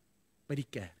beteken by die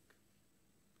kerk?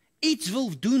 Iets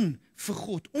wil doen vir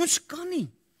God. Ons kan nie,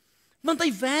 want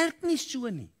hy werk nie so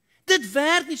nie. Dit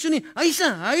werk nie so nie. Hy's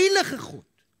 'n heilige God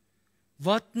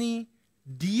wat nie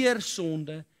deur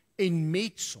sonde en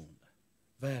met sonde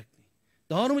werk nie.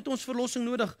 Daarom het ons verlossing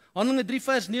nodig. Handelinge 3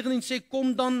 vers 19 sê,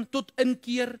 kom dan tot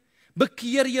inkeer,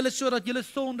 bekeer julle sodat julle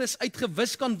sondes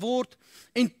uitgewis kan word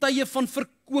en tye van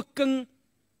verkoeking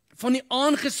van die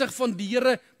aangesig van die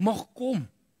Here mag kom.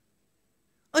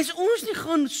 As ons nie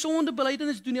gaan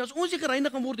sondebelydenis doen nie, as ons nie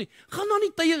gereinig gaan word nie, gaan daar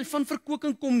nie tye van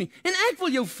verkoeking kom nie. En ek wil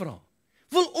jou vra,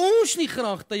 wil ons nie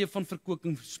graag tye van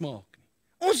verkoeking smaak nie?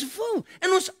 Ons wil,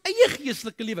 in ons eie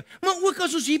geestelike lewe, maar ook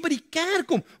as ons hier by die kerk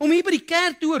kom, om hier by die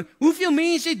kerk te hoor, hoeveel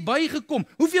mense het bygekom,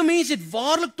 hoeveel mense het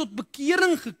waarlik tot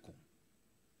bekering gekom.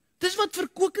 Dis wat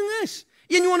verkoeking is.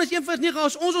 1 Johannes 1 vers 9,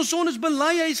 as ons sondes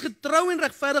bely, hy is getrou en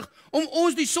regverdig om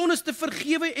ons die sondes te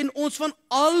vergewe en ons van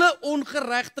alle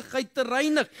ongeregtigheid te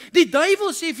reinig. Die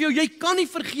duiwel sê vir jou, jy kan nie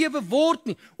vergewe word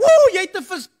nie. Jy het 'n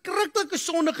verskriklike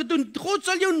sonde gedoen. God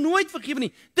sal jou nooit vergewe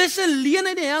nie. Dis 'n leuen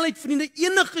uit die hel uit, vriende.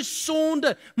 Enige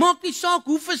sonde, maak nie saak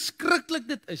hoe verskriklik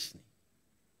dit is nie.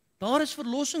 Daar is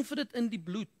verlossing vir dit in die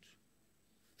bloed.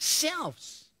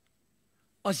 Selfs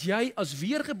as jy as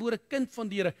weergebore kind van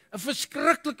die Here 'n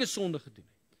verskriklike sonde gedoen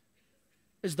het,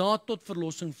 is daar tot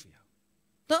verlossing vir jou.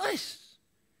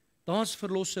 Daar's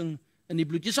verlossing in die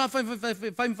bloed. Jesaja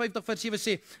 55 vers 7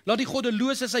 sê, laat die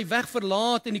goddelose sy weg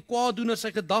verlaat en die kwaaddoener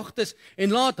sy gedagtes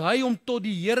en laat hy hom tot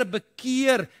die Here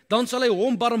bekeer, dan sal hy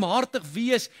hom barmhartig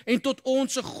wees en tot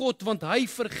ons God, want hy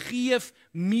vergeef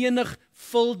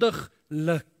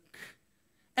menigvuldiglik.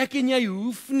 Ek en jy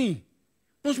hoef nie.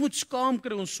 Ons moet skaam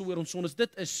kry ons sondes, dit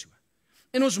is so.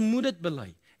 En ons moet dit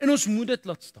bely, en ons moet dit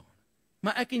laat staan.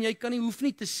 Maar ek en jy kan nie, hoef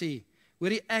nie te sê,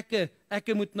 hoorie, ek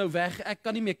moet nou weg, ek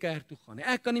kan nie meer kerk toe gaan nie,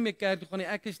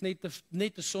 ek is net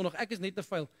te sondig, ek is net te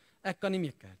vuil, ek kan nie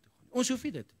meer kerk toe gaan nie. Ons hoef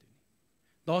nie dit te doen nie.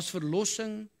 Daar's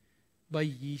verlossing by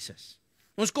Jesus.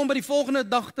 Ons kom by die volgende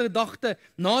dagte,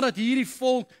 nadat hierdie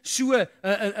volk so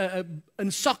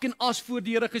in sak en as voor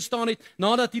die Here gestaan het,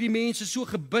 nadat hierdie mense so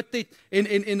gebid het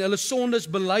en hulle sondes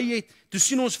bely het, toe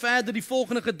sien ons verder die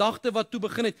volgende gedagte wat toe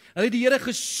begin het. Hulle het die Here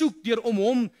gesoek deur om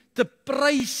hom te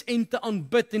prys en te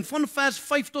aanbid. En van vers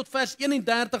 5 tot vers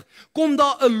 31 kom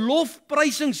daar 'n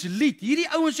lofprysingslied. Hierdie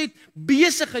ouens het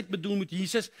besigheid bedoel met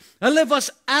Jesus. Hulle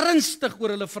was ernstig oor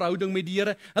hulle verhouding met die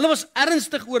Here. Hulle was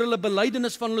ernstig oor hulle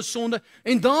belydenis van hulle sonde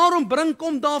en daarom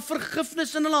kom daar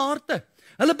vergifnis in hulle harte.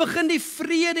 Hulle begin die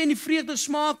vrede en die vreugde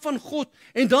smaak van God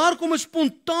en daar kom 'n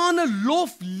spontane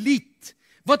loflied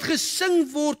wat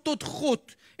gesing word tot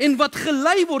God en wat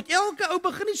gelei word. Elke ou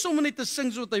begin nie sommer net te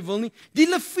sing soos wat hy wil nie. Die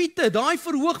leviete, daai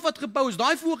verhoog wat gebou is,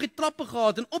 daai verhoog het trappe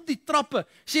gehad en op die trappe,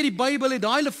 sê die Bybel, het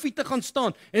daai leviete gaan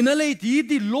staan en hulle het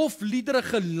hierdie lofliedere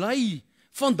gelei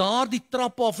van daardie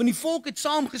trap af en die volk het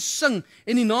saam gesing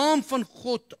en die naam van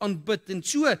God aanbid. En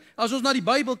so, as ons na die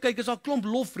Bybel kyk, is daar 'n klomp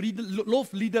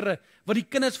lofliedere wat die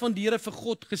kinders van die Here vir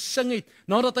God gesing het,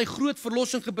 nadat hy groot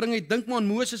verlossing gebring het. Dink maar aan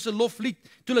Moses se loflied,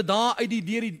 toe hulle daar uit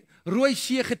deur die Rooi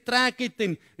See getrek het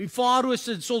en die Farao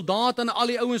se soldate en al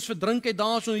die ouens verdrink het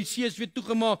daar so en die see is weer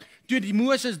toegemaak. Toe die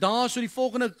Moses daar so die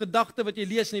volgende gedagte wat jy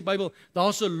lees in die Bybel,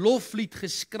 daar's 'n loflied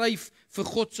geskryf vir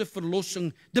God se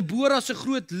verlossing. Deborah se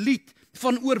groot lied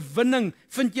van oorwinning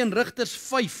vind jy in Rigters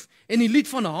 5 en die lied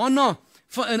van Hanna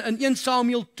in 1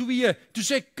 Samuel 2 toe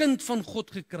sy 'n kind van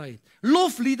God gekry het.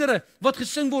 Lofliedere wat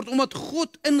gesing word omdat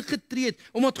God ingetree het,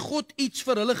 omdat God iets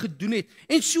vir hulle gedoen het.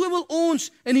 En so wil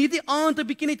ons in hierdie aand 'n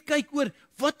bietjie net kyk oor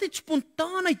wat het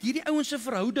spontaan uit hierdie ouens se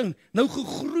verhouding nou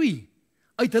gegroei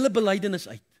uit hulle belydenis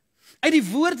uit. Uit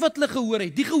die woord wat hulle gehoor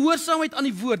het, die gehoorsaamheid aan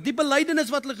die woord, die belydenis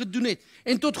wat hulle gedoen het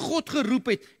en tot God geroep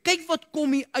het. Kyk wat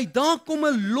kom hier uit. Daar kom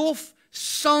 'n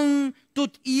lofsang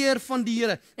tot eer van die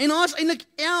Here. En daar's eintlik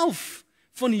 11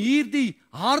 van hierdie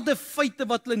harde feite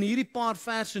wat hulle in hierdie paar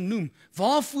verse noem,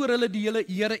 waarvoor hulle die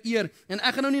Here eer. En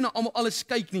ek gaan nou nie na almal alles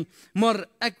kyk nie, maar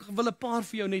ek wil 'n paar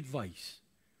vir jou net wys.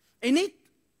 En net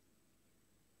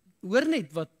hoor net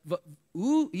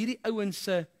hoe hierdie ouens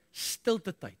se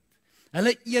stilte tyd,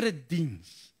 hulle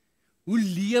erediens, hoe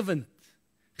lewend,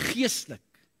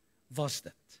 geestelik was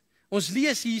dit. Ons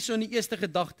lees hierso in die eerste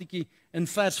gedagtetjie in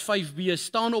vers 5b,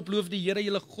 staan op, loof die Here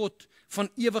julle God van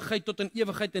ewigheid tot in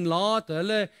ewigheid en laat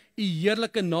hulle u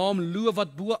heerlike naam loof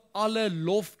wat bo alle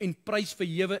lof en prys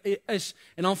verhewe is.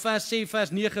 En dan vers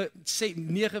 9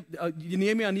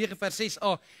 Nehemia 9 vers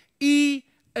 6a, u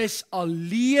is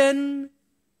alleen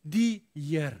die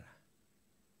Here.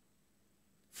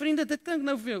 Vriende, dit klink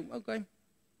nou vir jou, okay.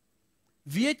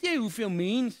 Weet jy hoeveel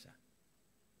mense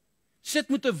sit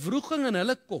met 'n wroging in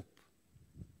hulle kop?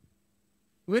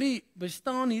 Hoorie,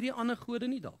 bestaan hierdie ander gode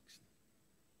nie dalk?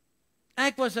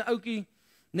 Ek was 'n ouetjie,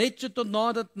 net so tot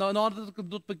nadat ek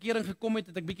tot bekering gekom het,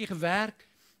 het ek bietjie gewerk,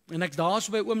 en ek's daar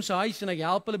so by oom se huis, en ek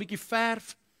help hulle bietjie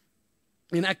verf,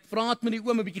 en ek praat met die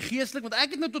oom 'n bietjie geestelik, want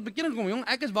ek het nou tot bekering gekom, jong,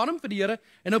 ek is warm vir die Here,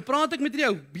 en nou praat ek met die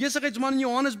ou, besigheidsman in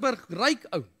Johannesburg, ryk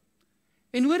ou,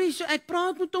 en hoorie, so ek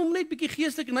praat met hom net bietjie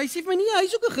geestelik, en hy sê vir my, nee, hy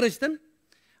is ook 'n Christen,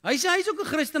 hy sê ook 'n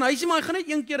Christen, hy sê, maar hy gaan net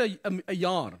een keer 'n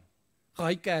jaar, gaan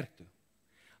hy kerk toe,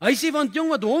 hy sê, want jong,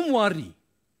 wat hom worry,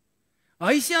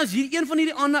 hy sê as hier een van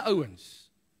hierdie ander ouens,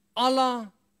 Allah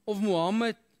of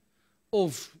Mohammed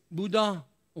of Boeddha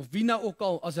of wie nou ook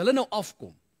al, as hulle nou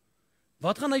afkom,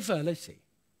 wat gaan hy vir hulle sê?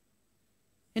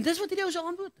 En dis wat hierdie ou se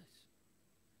antwoord is.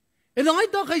 En daai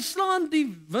dag hy slaan die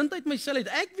wind uit my sil uit.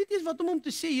 Ek weet nie wat om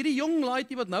te sê. Hierdie jong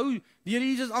laaitjie wat nou die Here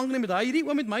Jesus aangeneem het, hierdie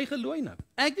oom met my gelooi nou.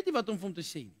 Ek weet nie wat om vir hom te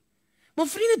sê nie. Maar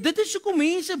vriende, dit is hoekom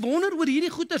mense wonder oor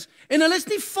hierdie goeters en hulle is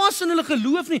nie vas in hulle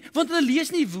geloof nie, want hulle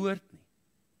lees nie die woord nie.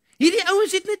 Hierdie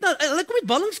ouens het net hulle kom met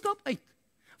ballingskap uit.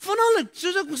 Van hulle,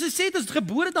 soos ek gesê het, as dit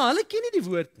gebore daar, hulle ken nie die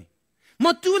woord nie.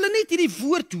 Maar toe hulle net hierdie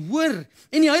woord hoor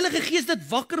en die Heilige Gees dit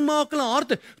wakker maak in hulle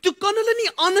harte, toe kan hulle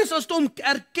nie anders as om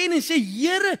erken en sê,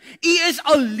 Here, U is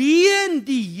alleen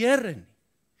die Here nie.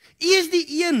 U is die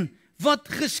een wat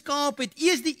geskaap het.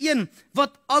 U is die een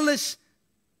wat alles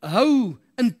hou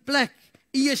in plek.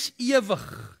 U is ewig.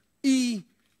 U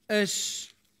is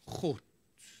God.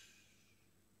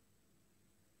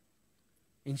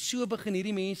 En so begin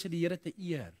hierdie mense die Here te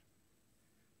eer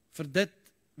vir dit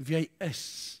wie hy is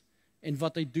en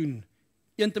wat hy doen.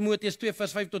 1 Timoteus 2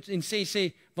 vers 5 tot en 6 sê,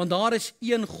 want daar is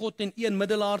een God en een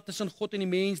middelaar tussen God en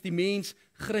die mens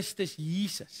Christus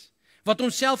Jesus, wat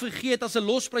homself gegee het as 'n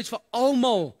losprys vir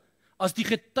almal, as die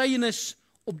getuienis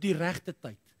op die regte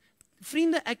tyd.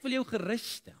 Vriende, ek wil jou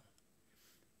gerus stel.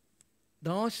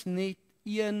 Daar's net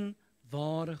een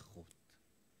ware God.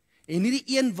 En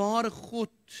hierdie een ware God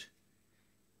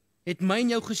het my en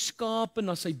jou geskape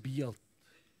na sy beeld.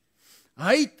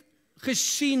 Hy het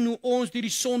gesien hoe ons deur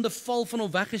die sonde val van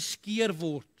hom weggeskeer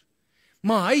word.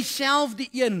 Maar hy self die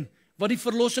een wat die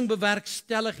verlossing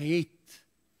bewerkstellig het.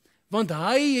 Want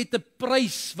hy het 'n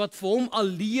prys wat vir hom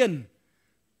alleen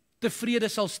tevrede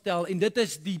sal stel, en dit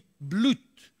is die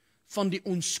bloed van die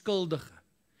onskuldige.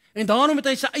 En daarom het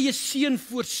hy sy eie seun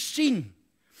voorsien.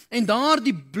 En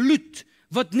daardie bloed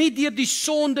wat nie deur die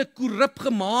sonde korrup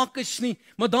gemaak is nie,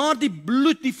 maar daardie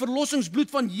bloed, die verlossingsbloed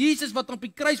van Jesus wat op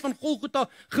die kruis van Golgotha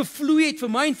gevloei het vir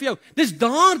my en vir jou, dis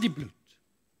daardie bloed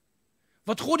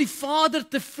wat God die Vader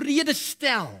tevrede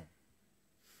stel,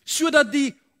 sodat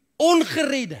die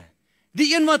ongeredde,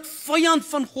 die een wat vyand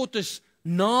van God is,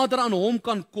 nader aan hom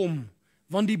kan kom,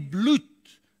 want die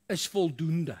bloed is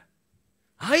voldoende.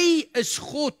 Hy is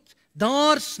God,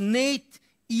 daar's net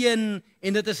een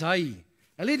en dit is hy.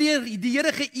 Hulle het die Here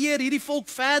geëer, hierdie volk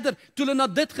verder, toe hulle na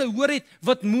dit gehoor het,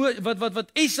 wat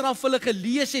Esra vir hulle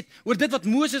gelees het, oor dit wat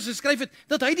Moses geskryf het,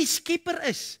 dat hy die skepper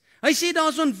is. Hy sê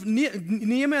daar so in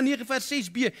Nehemia 9 vers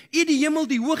 6b, U het die hemel,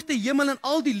 die hoogte hemel en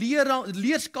al die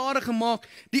leerskare gemaak,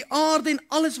 die aarde en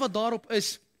alles wat daarop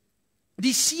is,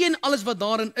 die see en alles wat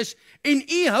daarin is, en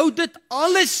U hou dit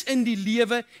alles in die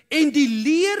lewe, en die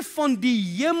leer van die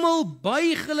hemel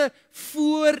buig hulle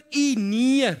voor U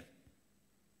neer.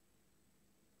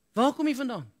 Waar kom jy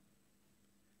vandaan?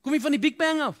 Kom jy van die Big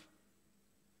Bang af?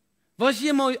 Was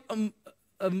jy maar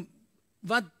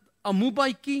wat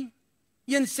amoebaitjie,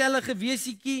 eensellige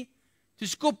wesietjie, toe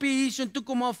skop jy hier en toe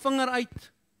kom maar 'n vinger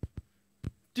uit.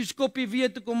 Toe skop jy weer,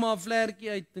 toe kom maar 'n vlekkie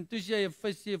uit en toe is jy 'n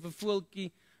visie of 'n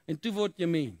voeltjie en toe word jy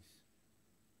mens.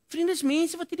 Vriende, dis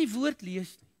mense wat nie die woord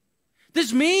lees nie.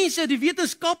 Dis mense, die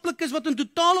wetenskaplikes wat in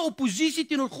totale oppositie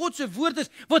teenoor God se woord is,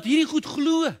 wat hierdie goed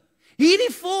glo.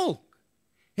 Hierdie volk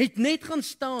het net gaan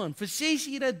staan vir 6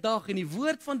 ure 'n dag en die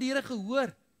woord van die Here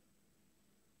gehoor.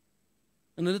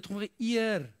 En hulle het hom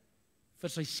geëer vir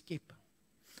sy skepping.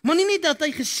 Maar nie net dat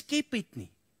hy geskep het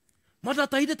nie, maar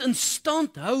dat hy dit in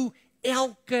stand hou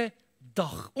elke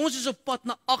dag. Ons is op pad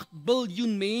na 8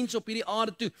 biljoen mense op hierdie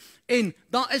aarde toe en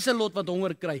daar is 'n lot wat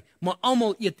honger kry, maar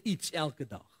almal eet iets elke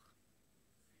dag.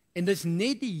 En dis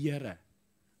net die Here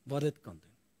wat dit kan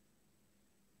doen.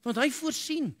 Want hy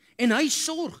voorsien en hy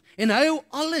sorg en hy hou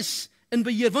alles in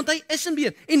beheer, want hy is in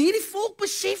beheer. En hierdie volk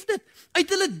besef dit, uit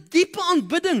hulle diepe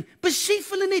aanbidding, besef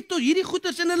hulle net tot hierdie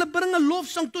goeders en hulle bring 'n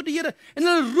lofsang tot die Here en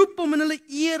hulle roep hom en hulle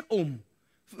eer hom,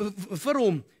 vir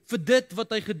hom, vir dit wat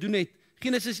hy gedoen het.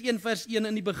 Genesis 1 vers 1,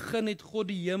 in die begin het God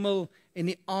die hemel en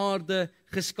die aarde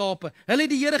geskape. Hulle het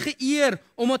die Here geëer,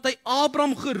 omdat hy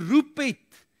Abraham geroep het,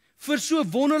 vir so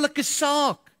 'n wonderlike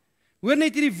saak. Hoor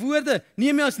net hierdie woorde,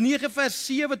 Nehemia 9 vers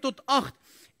 7 tot 8.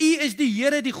 U is die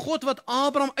Here, die God wat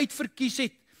Abraham uitverkies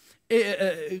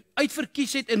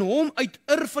het en hom uit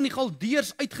Ur van die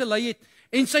Galdeërs uitgelei het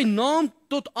en sy naam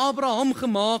tot Abraham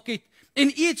gemaak het. En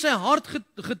u het sy hart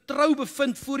getrou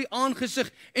bevind voor die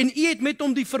aangesig en u het met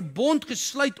hom die verbond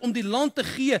gesluit om die land te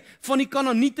gee van die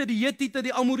Kanaaniete, die Hetiete,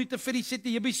 die Amoriete,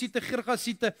 Ferisiete, Jebusiete,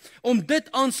 Girgasiete, om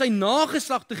dit aan sy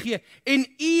nageslag te gee.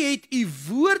 En u het u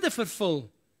woorde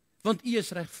vervul, want u is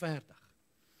regverdig.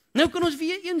 Nou kan ons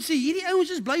weer een sê, hierdie ouens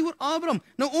is bly oor Abraham.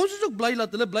 Nou ons is ook bly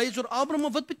dat hulle bly is oor Abraham,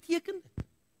 maar wat beteken dit?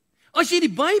 As jy die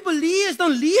Bybel lees,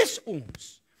 dan lees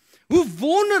ons hoe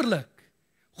wonderlik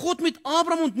God met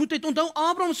Abraham ontmoet het. Onthou,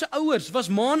 Abraham se ouers was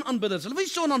maanaanbidders. Hulle was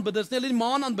nie sonaanbidders nie, hulle het die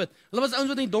maan aanbid. Hulle was ouens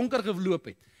wat in die donker geloop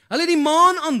het. Hulle het die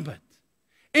maan aanbid.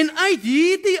 En uit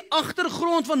hierdie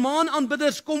agtergrond van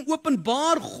maanaanbidders kom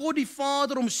openbaar God die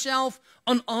Vader homself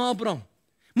aan Abraham.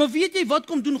 Maar weet jy wat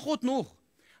kom doen God nog?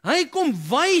 Hy kom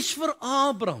wys vir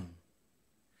Abraham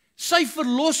sy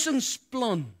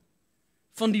verlossingsplan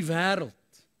van die wêreld.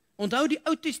 Onthou die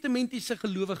Ou Testamentiese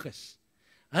gelowiges.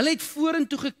 Hulle het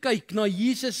vorentoe gekyk na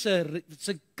Jesus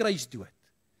se kruisdood.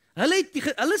 Hulle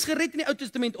is gered in die Ou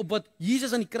Testament op wat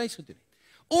Jesus aan die kruis gedoen het.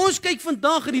 Ons kyk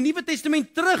vandag in die Nuwe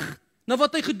Testament terug na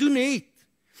wat hy gedoen het.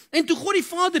 En toe God die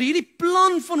Vader hierdie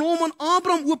plan van hom aan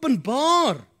Abraham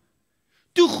openbaar,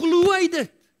 toe glo hy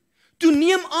dit. Toe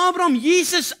neem Abraham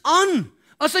Jesus aan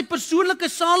as sy persoonlike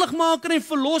saligmaker en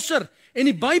verlosser. En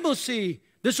die Bybel sê,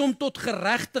 dis hom tot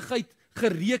geregtigheid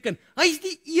gereken. Hy is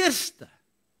die eerste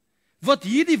wat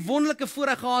hierdie wonderlike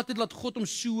voorreg gehad het, dat God hom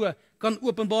so kan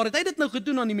openbaar het. Hy het dit nou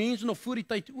gedoen aan die mense nog voor die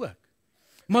tyd ook.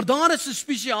 Maar daar is 'n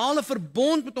spesiale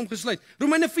verbond met hom gesluit.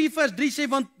 Romeine 4 vers 3 sê,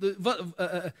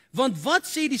 want wat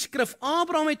sê die skrif?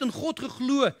 Abraham het in God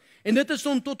geglo, en dit is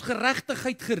hom tot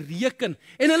geregtigheid gereken.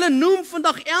 En hulle noem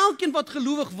vandag elkeen wat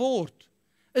gelowig word,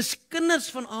 is kinders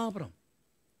van Abraham.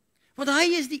 Want hy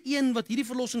is die een wat hierdie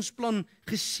verlossingsplan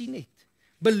gesien het,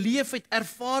 beleef het,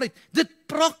 ervaar het, dit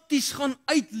prakties gaan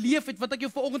uitleef het, wat ek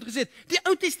jou vanoggend gesê het. Die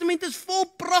Ou Testament is vol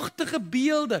pragtige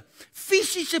beelde,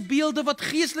 fisiese beelde wat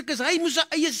geestelik is. Hy moes sy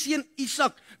eie seun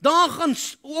Isak daar gaan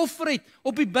offer het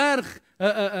op die berg.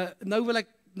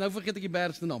 Nou vergeet ek die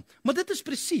berg se naam. Maar dit is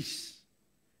presies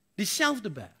dieselfde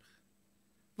berg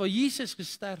waar Jesus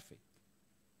gesterf het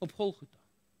op Golgotha.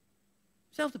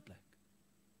 Selfde plek.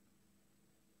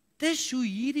 Dis hoe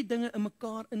hierdie dinge in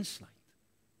mekaar insluit.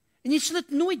 En jy sal dit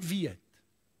nooit weet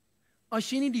as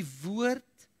jy nie die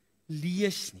woord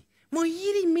lees nie. Maar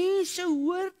hierdie mense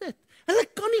hoor dit. Hulle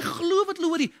kan nie glo wat hulle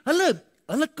hoor nie.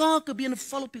 Hulle kakebene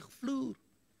val op die vloer.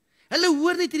 Hulle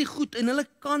hoor net hierdie goed en hulle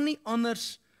kan nie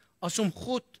anders as om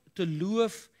God te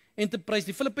loof en te prys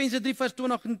nie. Filippense 3 vers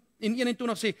 20 en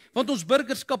 21 sê, want ons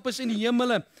burgerskap is in die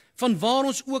hemele, van waar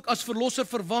ons ook as verlosser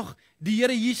verwag, die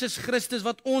Here Jesus Christus,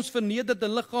 wat ons vernederde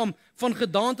liggaam van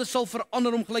gedaante sal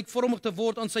verander om gelykvormig te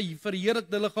word aan sy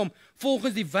verheerlikte liggaam,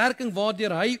 volgens die werking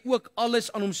waardeur hy ook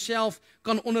alles aan homself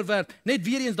kan onderwerp. Net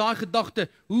weer eens daai gedagte,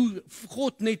 hoe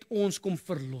God net ons kom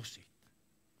verlos het.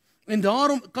 En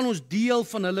daarom kan ons deel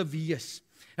van hulle wees.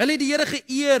 Hulle het die Here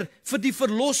geëer vir die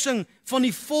verlossing van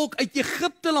die volk uit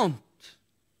Egipte land.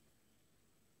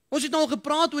 Ons het al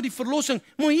gepraat oor die verlossing,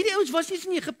 maar hierdie ouens was nie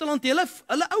in Egipte land,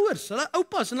 hulle ouers, hulle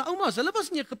oupas en hulle oumas, hulle was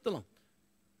in Egipte land.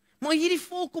 Maar hierdie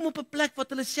volk kom op 'n plek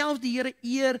wat hulle self die Here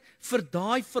eer vir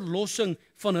daai verlossing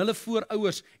van hulle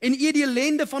voorouers. En U het die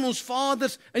ellende van ons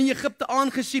vaders in Egipte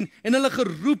aangesien en hulle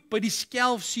geroep by die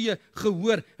Skelfsee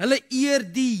gehoor. Hulle eer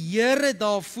die Here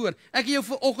daarvoor. Ek het jou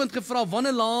vanoggend gevra,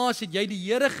 wanneer laas het jy die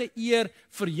Here geëer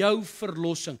vir jou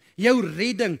verlossing, jou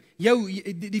redding,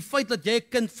 die feit dat jy 'n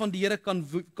kind van die Here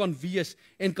kan wees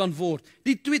en kan word.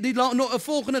 Die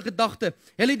volgende gedagte,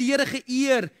 hulle het die Here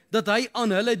geëer dat hy aan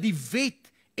hulle die wet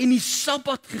en die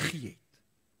Sabbat gegee het.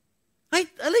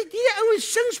 Hulle het hierdie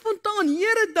ouens sing spontaan,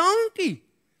 Here, dankie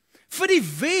vir die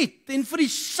wet en vir die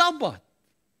Sabbat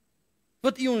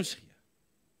wat U ons gee.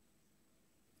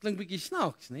 Klink bietjie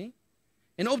snaaks, né?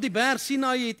 En op die berg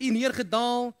Sinaï het U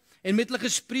neergedaal en met hulle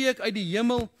gespreek uit die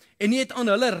hemel en U het aan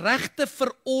hulle regte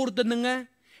verordeninge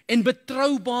en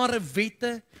betroubare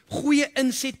wette, goeie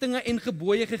insettinge en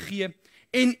gebooie gegee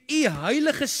en U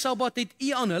heilige Sabbat het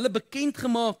U aan hulle bekend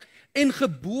gemaak en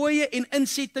gebooie en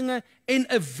insettinge en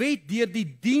 'n wet deur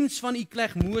die diens van U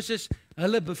knegt Moses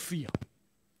hulle beveel.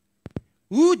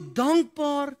 Hoe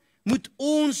dankbaar moet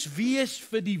ons wees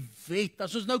vir die wet?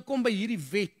 As ons nou kom by hierdie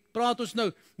wet, praat ons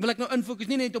nou, wil ek nou infokus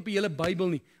nie net op die hele Bybel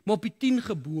nie, maar op die 10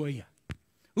 gebooie.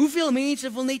 Hoeveel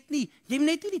mense wil net nie, jy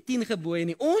net nie die 10 gebooie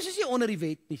nie, ons is nie onder die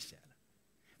wet nie self.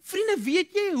 Vriende,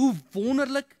 weet jy hoe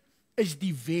wonderlik is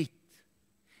die wet?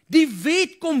 Die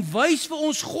wet kom wys vir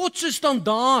ons God se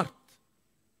standaard.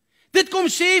 Dit kom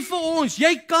sê vir ons,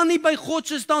 jy kan nie by God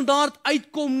se standaard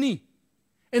uitkom nie.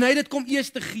 En hy het dit kom eers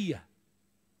te gee.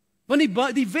 Want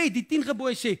die wet, die 10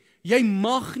 gebooie sê, jy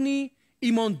mag nie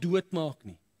iemand doodmaak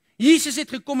nie. Jesus het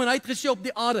gekom en hy het gesê op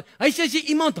die aarde, hy sê as jy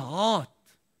iemand haat,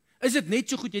 is dit net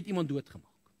so goed jy het iemand doodgemaak.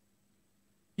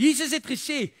 Jesus het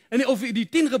gesê, of die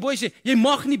 10 gebooie sê, jy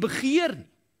mag nie begeer nie.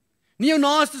 Nie jou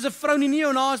naaste is 'n vrou nie, nie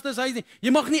jou naaste is huis nie.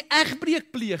 Jy mag nie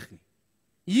egbreek pleeg nie.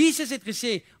 Jesus het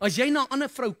gesê, as jy na 'n ander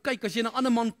vrou kyk, as jy na 'n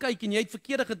ander man kyk en jy het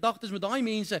verkeerde gedagtes met daai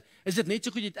mense, is dit net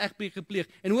so goed jy het egbreek gepleeg.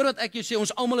 En hoor wat ek jou sê,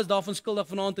 ons almal is daarvan skuldig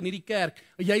vanaand in hierdie kerk,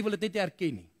 en jy wil dit net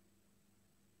erken nie.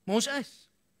 Maar ons is.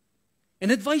 En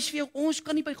dit wys vir jou, ons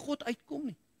kan nie by God uitkom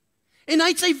nie. En hy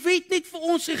het sy wet net vir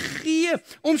ons gegee,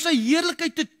 om sy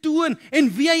heerlikheid te toon, en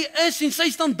wie hy is, en sy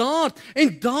standaard.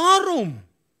 En daarom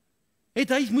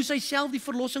moes hy self die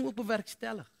verlossing ook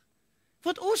bewerkstellig.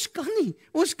 Want ons kan nie,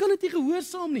 ons kan dit nie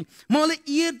gehoorsaam nie. Maar hulle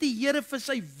eer die Here vir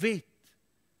sy wet,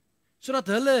 sodat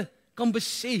hulle kan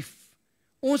besef,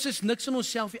 ons is niks in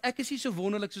onsself nie. Ek is nie so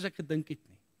wonderlik soos ek gedink het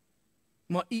nie.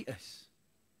 Maar U is.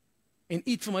 En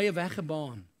U het vir my 'n weg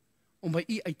gebaan, om by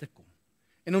U uit te kom.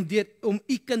 En om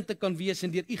U kind te kan wees,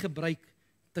 en deur U gebruik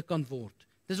te kan word.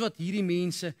 Dis wat hierdie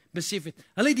mense besef het.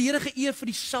 Hulle het die Here geëer vir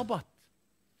die Sabbat.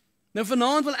 Nou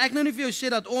vanaand wil ek nou nie vir jou sê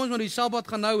dat ons maar die Sabbat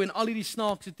gaan hou en al hierdie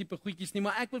snaakse tipe goedjies nie,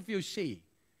 maar ek wil vir jou sê,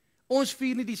 ons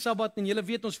vier nie die Sabbat en julle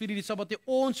weet ons vier nie die Sabbat nie,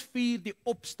 ons vier die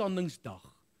opstandingsdag.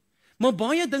 Maar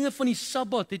baie dinge van die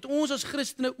Sabbat het ons as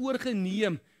Christene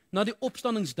oorgeneem na die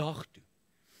opstandingsdag toe.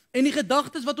 En die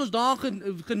gedagtes wat ons daar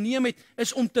geneem het,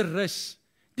 is om te rus.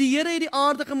 Die Here het die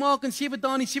aarde gemaak in 7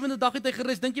 dae en die 7de dag het hy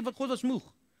gerus. Dink jy wat God was moeg?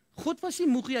 God was nie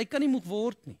moeg nie, hy kan nie moeg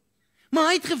word nie. Maar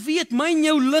hy het geweet, my en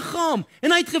jou liggaam,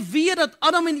 en hy het geweet dat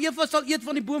Adam en Eva sal eet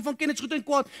van die boom van kennis goed en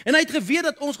kwaad, en hy het geweet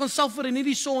dat ons gaan suffer in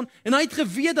hierdie son, en hy het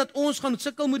geweet dat ons gaan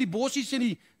sukkel met die bossies en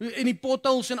die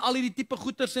potholes en al die tipe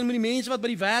goeters, en met die mense wat by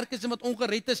die werk is en wat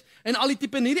ongered is, en al die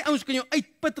tipe, en hierdie ouens kan jou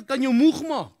uitput, kan jou moeg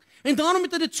maak. En daarom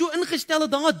het hy dit so ingestel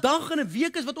dat daar 'n dag en 'n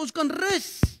week is wat ons kan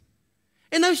rus.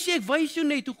 En nou sê ek, wys jou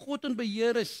net hoe God in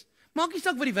beheer is. Maak nie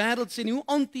saak wat die wêreld sê nie, hoe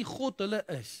anti-God hulle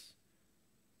is.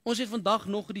 Ons het vandag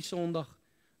nog die Sondag,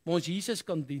 waar ons Jesus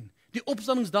kan dien, die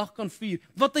opstandingsdag kan vier,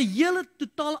 wat 'n hele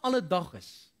totaal alle dag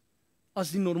is, as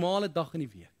die normale dag in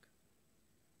die week,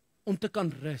 om te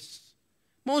kan rus.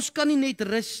 Maar ons kan nie net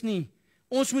rus nie,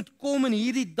 ons moet kom in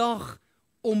hierdie dag,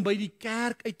 om by die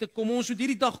kerk uit te kom, ons moet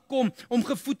hierdie dag kom, om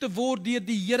gevoed te word deur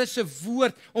die Here se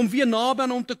woord, om weer naby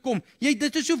aan hom te kom.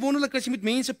 Dit is so wonderlik as jy met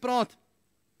mense praat,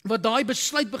 wat daai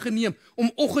besluit begin neem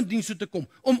om oggenddiens toe te kom,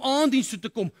 om aanddiens toe te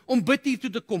kom, om bidtuur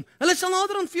toe te kom. Hulle sal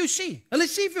naderhand vir jou sê. Hulle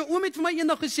sê vir jou, oom het vir my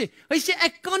eendag gesê. Hy sê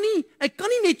ek kan nie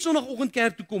net Sondagoggend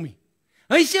kerk toe kom nie.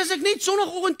 Hy sê as ek net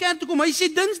Sondagoggend kerk toe kom, hy sê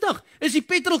Dinsdag is die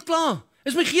petrol klaar.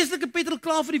 Is my geestelike petrol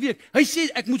klaar vir die week. Hy sê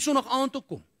ek moet Sondag aand toe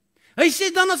kom. Hy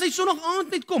sê dan as hy Sondag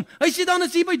aand net kom, hy sê dan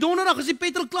as hy by Donderdag is die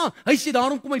petrol klaar. Hy sê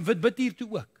daarom kom hy bidtuur toe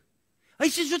ook. Hy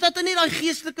sê sodat hy net daai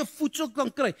geestelike voedsel kan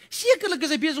kry. Sekerlik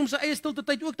is hy besig om sy eie stilte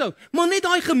tyd ook te hou, maar net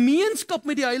daai gemeenskap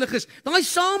met die heiliges, daai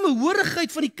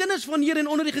samehorigheid van die kinders van die Here en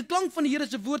onder die geklank van die Here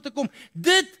se woord te kom,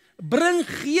 dit bring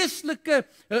geestelike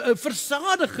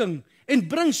versadiging en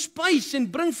bring spys en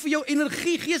bring vir jou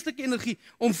energie, geestelike energie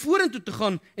om vorentoe te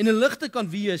gaan en 'n lig te kan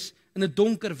wees in 'n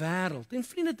donker wêreld. En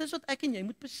vriende, dis wat ek en jy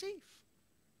moet besef.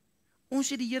 Ons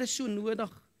het die Here so nodig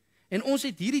en ons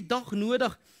het hierdie dag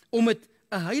nodig om dit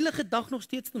 'n heilige dag nog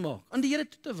steeds te maak, aan die Here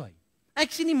toe te wy.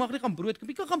 Ek sê nie mag nie gaan brood koop.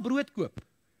 Jy kan gaan brood koop.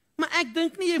 Maar ek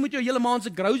dink nie jy moet jou hele maand se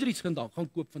groceries gaan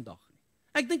koop vandag nie.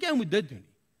 Ek dink jy moet dit doen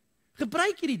nie.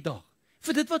 Gebruik hierdie dag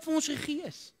vir dit wat vir ons gegee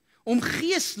is, om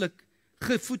geestelik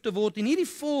gevoed te word. En hierdie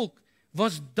volk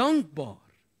was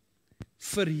dankbaar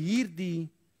vir hierdie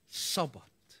Sabbat.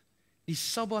 Die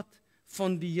Sabbat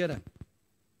van die Here.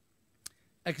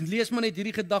 Ek lees maar net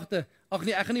hierdie gedagte. Ag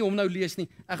nee, ek gaan nie hom nou lees nie.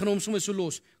 Ek gaan hom sommer so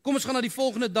los. Kom ons gaan na die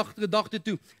volgende gedagte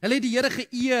toe. Hulle het die Here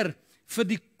geëer vir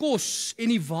die kos en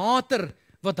die water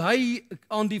wat hy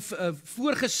aan die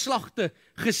voorgeslagte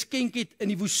geskenk het in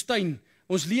die woestyn.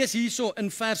 Ons lees hierso in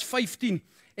vers 15.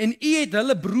 En U het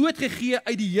hulle brood gegee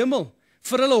uit die hemel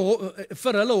vir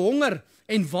hulle honger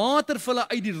en water vir hulle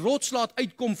uit die rots laat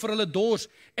uitkom vir hulle dors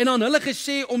en aan hulle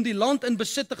gesê om die land in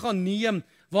besit te gaan neem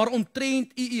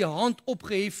waaromtrent U hand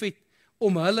opgehef het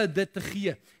om hulle dit te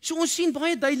gee. So ons sien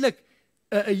baie duidelik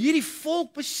hierdie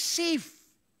volk besef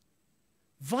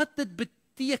wat dit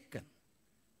beteken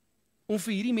om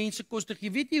vir hierdie mense kos te gee.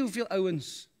 Weet jy hoeveel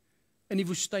ouens in die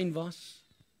woestyn was?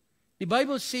 Die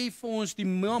Bybel sê vir ons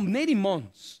net die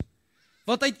mans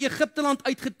wat uit Egipteland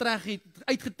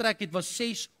uitgetrek het was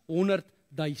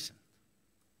 600,000.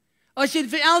 As jy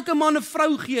vir elke man 'n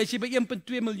vrou gee, is jy by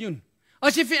 1.2 miljoen.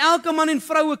 As jy vir elke man en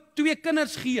vrou 2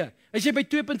 kinders gee, is jy by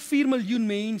 2.4 miljoen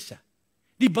mense.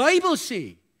 Die Bybel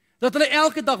sê dat hulle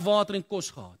elke dag water en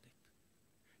kos gehad het.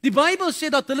 Die Bybel sê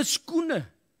dat hulle skoene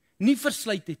nie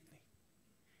verslyt het nie.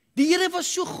 Die Here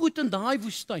was so goed in daai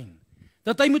woestyn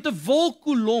dat hy met 'n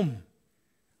wolkkolom.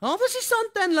 Daar was nie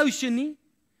suntan lotion nie.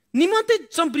 Niemand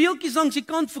het sambreeltjies langs die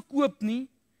kant verkoop nie.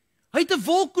 Hy het 'n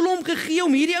wolkkolom gegee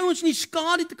om hierdie ouens in die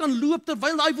skadu te kan loop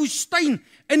terwyl daai woestyn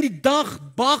in die dag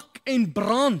bak en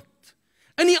brand.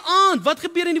 In die aand, wat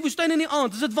gebeur in die woestyn in die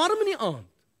aand? Is dit warm in die aand?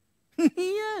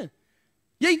 Nee.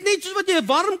 Jy het net soos wat jy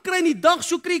warm kry in die dag,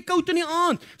 so kry jy koud in die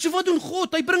aand. So wat doen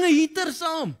God? Hy bring 'n heater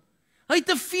saam. Hy het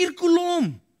 'n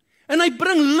vuurkolom. En hy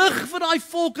bring lig vir daai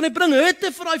volk en hy bring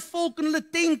hitte vir daai volk in hulle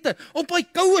tente op daai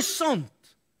koue sand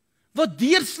wat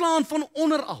deurslaan van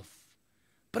onder af.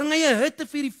 Bring hy 'n hitte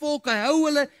vir die volk, hy hou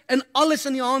hulle in alles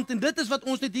in die hand en dit is wat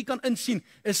ons net hier kan insien,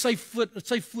 is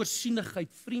sy voorsienigheid,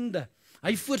 vriende.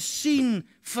 Hy voorsien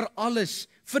vir alles,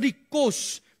 vir die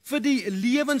kos, vir die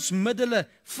lewensmiddels,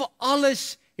 vir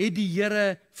alles het die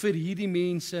Here vir hierdie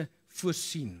mense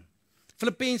voorsien.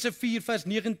 Filippense 4 vers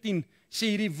 19 sê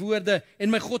hierdie woorde, en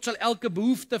my God sal elke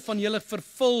behoefte van julle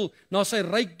vervul na sy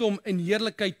rykdom en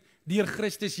heerlikheid deur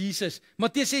Christus Jesus.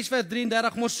 Matteus 6 vers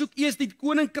 33, maar soek eers die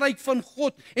koninkryk van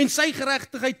God en sy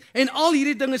geregtigheid en al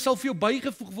hierdie dinge sal vir jou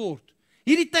bygevoeg word.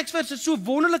 Hierdie teksvers is so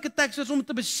wonderlike teksvers om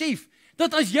te besef,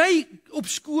 dat as jy op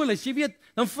skool is, jy weet,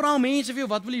 dan vra mense vir jou,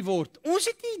 wat wil jy word? Ons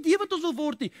het nie idee wat ons wil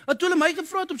word nie. Toe hulle my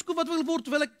gevra het op skool, wat wil ek word,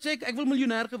 terwyl ek sê, ek wil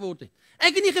miljonair geword het.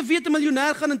 Ek het nie geweet 'n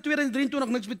miljonair gaan in 2023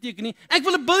 niks beteken nie. Ek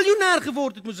wil 'n biljonair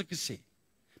geword het, moes ek gesê.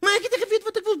 Maar ek het nie geweet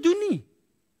wat ek wil doen nie.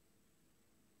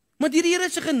 Maar deur die Here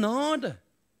se genade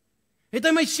het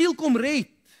hy my siel kom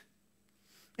red.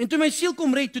 En toe my siel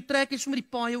kom red, toe trek hy sommer die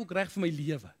paaie ook reg vir my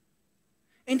lewe.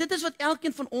 En dit is wat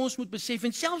elkeen van ons moet besef,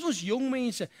 en selfs ons jong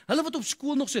mense, hulle wat op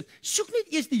skool nog sit, soek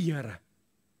net eers die Here.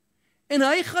 En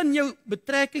hy gaan jou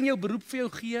betrekking, jou beroep vir jou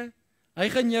gee, hy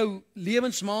gaan jou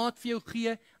lewensmaat vir jou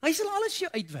gee, hy sal alles vir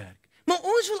jou uitwerk. Maar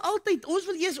ons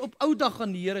wil eers op ou dag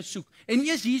gaan die Here soek, en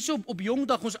eers hierso op jong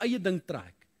dag ons eie ding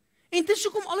trek. En dis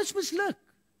hoekom alles misluk.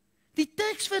 Die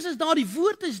teksvers is daar, die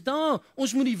woord is daar,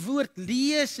 ons moet die woord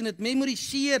lees en dit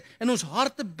memoriseer in ons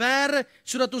harte bære,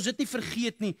 sodat ons dit nie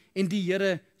vergeet nie en die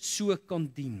Here so kan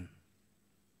dien.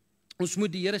 Ons moet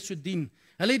die Here so dien.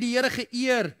 Hulle het die Here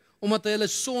geëer, omdat hy hulle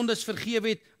sondes vergewe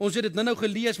het. Ons het dit nou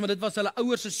gelees, maar dit was hulle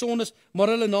ouers se sondes, maar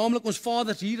hulle naamlik ons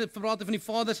vaders, hier praat van die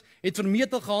vaders, het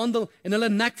vermetel gehandel en hulle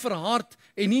nek verhard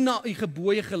en nie na die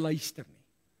gebooie geluister nie.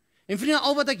 En vriende,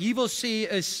 al wat ek hier wil sê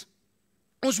is,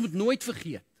 ons moet nooit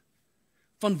vergeet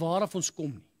van waaraf ons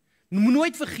kom nie. Ons moet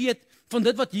nooit vergeet van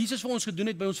dit wat Jesus vir ons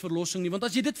gedoen het by ons verlossing nie, want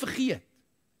as jy dit vergeet,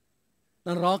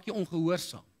 dan raak jy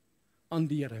ongehoorsaam aan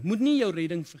die Here. Moet nie jou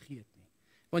redding vergeet nie,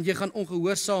 want jy gaan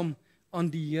ongehoorsaam aan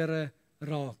die Here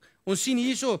raak. Ons sien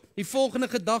hierso die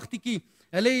volgende gedagtetjie,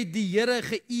 hulle het die Here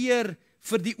geëer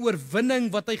vir die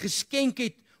oorwinning wat hy geskenk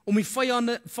het om die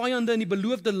vyande in die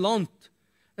beloofde land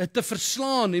te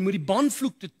verslaan en met die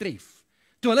banvloek te tref.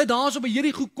 Toe hulle daar so by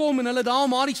Jerigo kom en hulle daar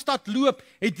maar die stad loop,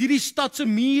 het hierdie stad se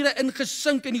mure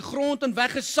ingesink en die grond in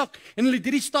weggesak en hulle het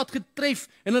hierdie stad getref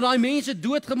en hulle daai mense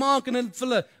doodgemaak en hulle het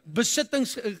hulle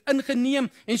besittings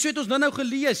ingeneem. En so het ons nou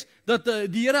gelees dat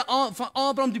die Here van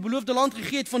Abraham die beloofde land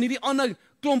gegee het van hierdie ander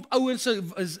klomp ouens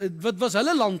wat was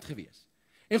hulle land gewees.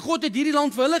 En God het hierdie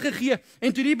land vir hulle gegee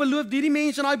en toe hierdie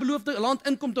mense in daai beloofde land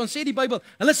inkom, dan sê die Bybel,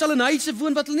 hulle sal in huise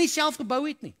woon wat hulle nie self gebou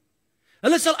het nie.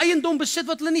 Hulle sal eiendom besit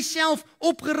wat hulle nie self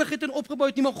opgerig het en opgebou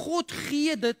het nie, maar God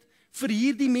gee dit vir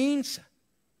hierdie mense.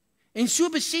 En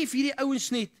so besef hierdie ouens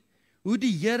net hoe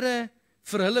die Here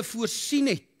vir hulle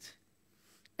voorsien het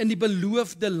in die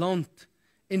beloofde land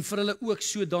en vir hulle ook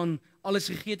so dan alles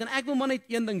gegee het. En ek wil maar net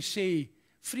een ding sê,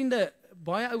 vriende,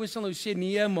 baie ouens sal nou sê,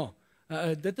 nee maar,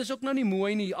 dit is ook nou nie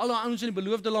mooi nie, alle ouens in die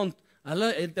beloofde land, hulle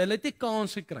het nie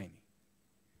kans gekry nie.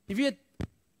 Jy weet,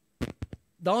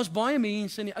 daar's baie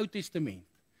mense in die Ou Testament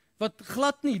wat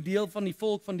glad nie deel van die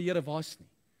volk van die Here was nie.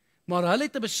 Maar hulle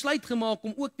het 'n besluit gemaak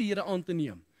om ook die Here aan te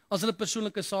neem as hulle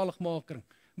persoonlike saligmaker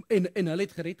en hulle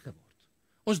het gered geword.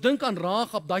 Ons dink aan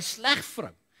Rahab, daai sleg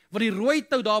vrou wat die rooi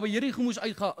tou daar by Jerigo moes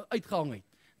uitgehang het.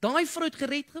 Daai vrou het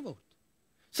gered geword.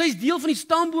 Sy is deel van die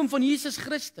stamboom van Jesus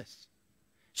Christus.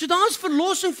 So daar's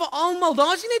verlossing vir almal.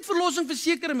 Daar's nie net verlossing vir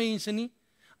sekere mense nie.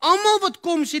 Almal wat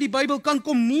kom, sê die Bybel, kan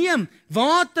kom neem,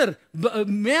 water,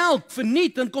 melk,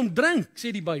 verniet en kom drink,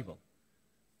 sê die Bybel.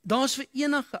 Daar's vir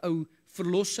enige ou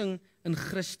verlossing in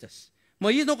Christus.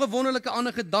 Maar hier is nog 'n wonderlike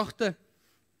ander gedagte.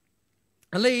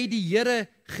 Hulle het die Here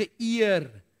geëer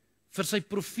vir sy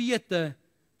profete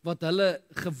wat hulle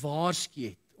gewaarsku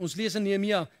het. Ons lees in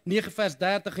Nehemia 9 vers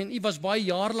 30 en U was baie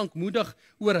jaar lank moedig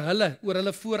oor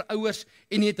hulle voorouers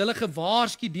en het hulle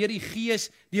gewaarsku deur die Gees,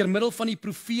 deur middel van die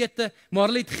profete, maar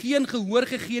hulle het geen gehoor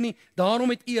gegee nie, daarom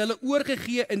het U hulle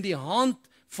oorgegee in die hand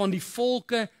van die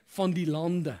volke van die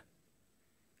lande.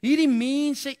 Hierdie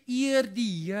mense eer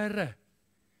die Here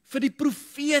vir die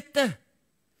profete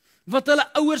wat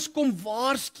hulle ouers kom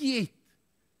waarsku het.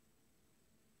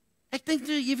 Ek dink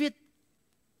jy weet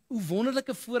hoe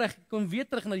wonderlike voorreg, ek kom weer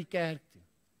terug na die kerk toe.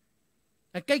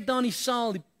 Ek kyk daar in die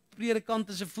saal, die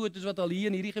predikante se foto's wat al hier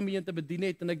in hierdie gemeente bedien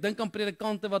het, en ek dink aan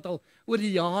predikante wat al oor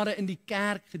die jare in die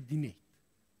kerk gedien het.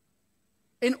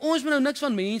 En ons moet nou niks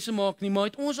van mense maak nie, maar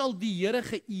het ons al die Here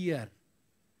geëer,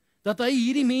 dat hy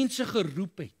hierdie mense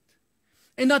geroep het,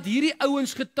 en dat hierdie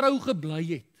ouens getrou gebly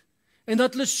het, en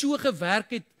dat hulle so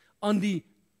gewerk het aan die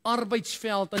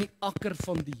arbeidsveld, aan die akker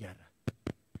van die Here.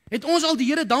 Het ons al die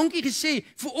Here dankie gesê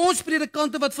vir ons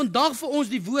predikante wat vandag vir ons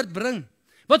die woord bring,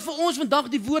 wat vir ons vandag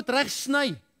die woord reg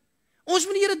sny. Ons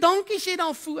moet die Here dankie sê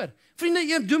daarvoor.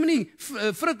 Vriende, Dominee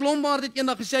Frik Lombard het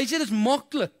eendag gesê, hy sê dit is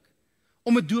maklik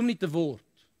om 'n dominee te word.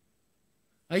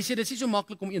 Hy sê dit is nie so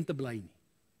maklik om een te bly nie.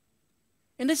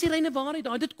 En dis die reine waarheid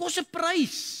daar, dit kos 'n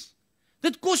prys.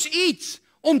 Dit kos iets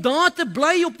om daar te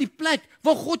bly op die plek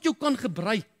waar God jou kan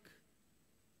gebruik.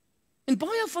 En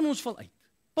baie van ons val uit.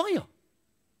 Baie.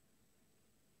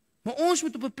 Maar ons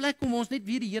moet op 'n plek kom waar ons net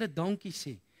weer die Here dankie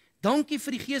sê. Dankie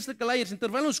vir die geestelike leiers, en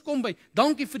terwyl ons kom by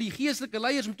dankie vir die geestelike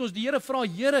leiers, moet ons die Here vra,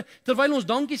 Here, terwyl ons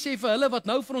dankie sê vir hulle wat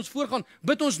nou vir ons voorgaan,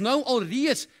 bid ons nou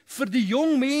alreeds vir die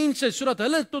jong mense, sodat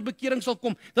hulle tot bekering sal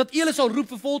kom, dat hulle sal roep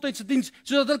vir voltydse diens,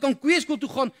 sodat hulle kan kweeskool toe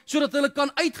gaan, sodat hulle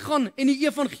kan uitgaan en die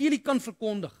evangelie kan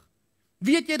verkondig.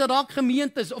 Weet jy dat daar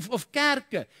gemeentes of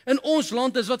kerke in ons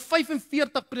land is wat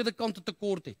 45 predikante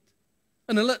tekort het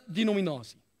in hulle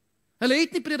denominasie? Hulle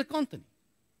het nie predikante nie.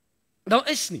 Daar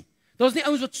is nie. Daar's nie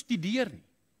ouens wat studeer nie.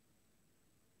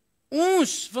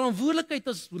 Ons verantwoordelikheid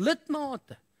as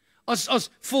lidmate, as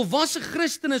volwasse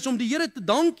Christene is om die Here te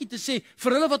dankie te sê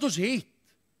vir hulle wat ons het,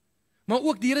 maar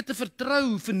ook die Here te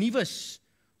vertrou vir nuus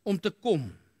om te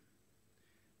kom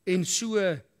en so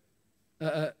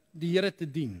die Here te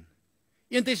dien.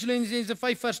 1 Tessalonisense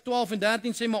 5 vers 12 en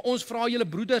 13 sê, maar ons vra julle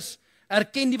broeders,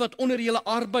 erken die wat onder julle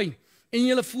arbei en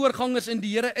julle voorgangers in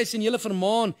die Here is en julle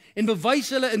vermaan en bewys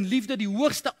hulle in liefde die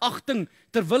hoogste agting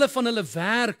ter wille van hulle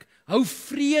werk, hou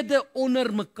vrede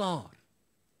onder mekaar.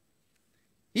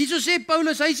 Hierso sê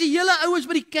Paulus, hy sê julle ouens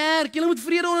by die kerk, julle moet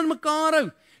vrede onder mekaar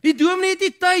hou. Die dominee het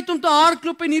nie tyd om te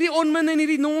hardloop en hierdie onmin en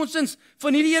hierdie nonsens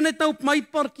van hierdie een het nou op my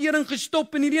parkering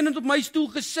gestop en hierdie een het op my stoel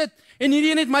gesit en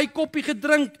hierdie een het my koppie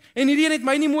gedrink en hierdie een het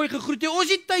my nie mooi gegroet nie.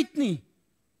 Ons het tyd nie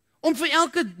om vir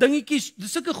elke dingetjies,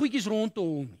 sulke goedjies rond te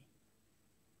hol nie.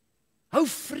 Hou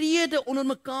vrede onder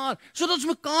mekaar, sodat ons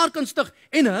mekaar kan stig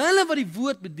en hulle wat die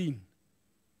woord bedien,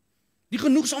 die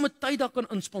genoegsame tyd daar kan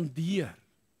inspandeer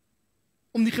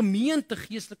om die gemeente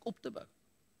geestelik op te bou.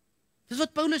 Dis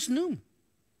wat Paulus noem.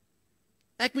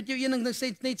 Ek moet jou een ding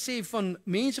net sê van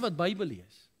mense wat Bybel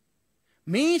lees.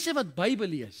 Mense wat Bybel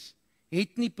lees,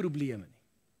 het nie probleme nie.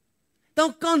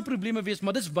 Daar kan probleme wees,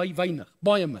 maar dis weinig,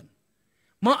 baie min.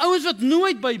 Maar ouens wat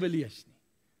nooit Bybel lees nie,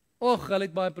 hulle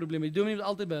het baie probleme. Die dominee moet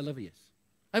altyd by hulle wees.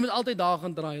 Hy moet altyd daar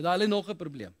gaan draai, daar hulle nog 'n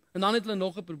probleem. En dan het hulle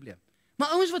nog 'n probleem. Maar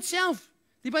ouens wat self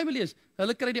die Bybel lees,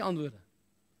 hulle kry die antwoorde.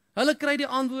 Hulle kry die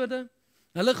antwoorde.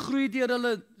 Hulle groei deur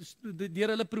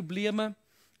hulle probleme.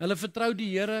 Hulle vertrou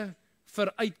die Here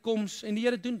vir uitkoms en die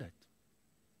Here doen dit.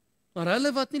 Maar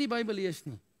hulle wat nie die Bybel lees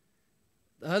nie,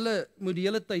 hulle moet die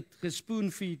hele tyd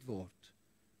gespoon-feed word.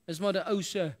 Is maar die ou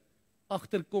se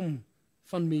agterkom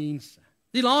van mense.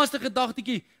 Die laaste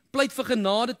gedagtetjie, pleit vir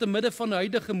genade te midde van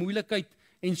huidige moeilikheid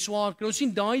en swaar kry. Ons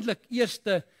sien duidelik,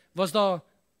 eerste was daar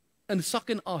in sak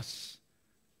en as,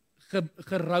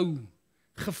 gerou,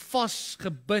 gevas,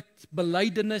 gebid,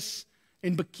 belydenis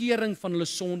en bekering van hulle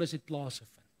sondes het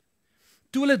plaasgevind.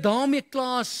 Toe hulle daarmee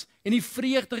klaar is en die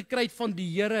vreugde gekry het van die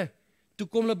Here, toe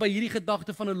kom hulle by hierdie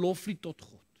gedagte van 'n loflied tot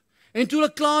God. En toe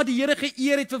hulle klaar die Here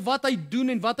geëer het vir wat hy doen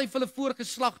en wat hy vir hulle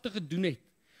voorgeslagte gedoen het,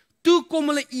 toe kom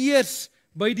hulle eers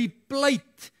by die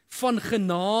pleit van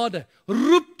genade,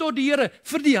 roep tot die Here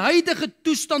vir die huidige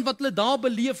toestand wat hulle daar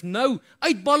beleef nou,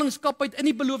 uit ballingskap uit in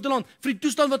die beloofde land, vir die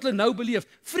toestand wat hulle nou beleef.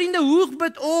 Vriende, hoe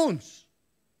bid ons?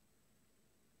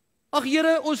 Ag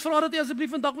Here, ons vra dat U asseblief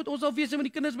vandag met ons sal wees met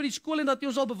die kinders by die skool en dat U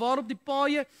ons sal bewaar op die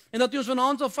paaie en dat U ons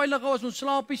vanaand sal veilig hou as ons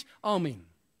slaapies. Amen.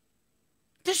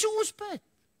 Dis hoe ons bid.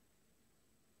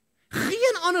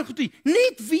 Geen ander goed nie,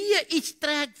 net wie iets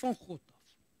trek van God.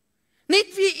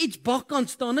 Net wie iets bak kan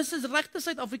staan. Dis 'n regte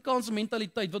Suid-Afrikaanse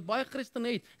mentaliteit wat baie Christene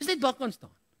het. Dis net bak kan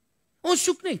staan. Ons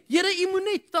soek net. Here, U moet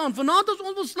net staan. Vanaand as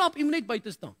ons wil slaap, U moet net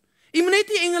buite staan. U moet net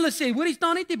die engele sê, hoor, jy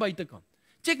staan net hier buitekant.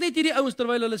 Check net hierdie ouens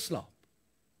terwyl hulle slaap.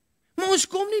 Maar ons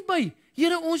kom nie by,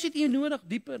 Here, ons het U nodig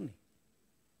dieper nie.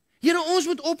 Here, ons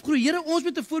moet opgroei. Here, ons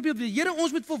moet 'n voorbeeld wees. Here,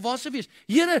 ons moet volwasse wees.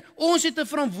 Here, ons het 'n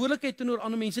verantwoordelikheid teenoor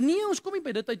ander mense. Nee, ons kom nie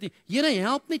by dit uit nie. Here,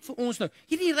 help net vir ons nou.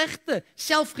 Hierdie regte,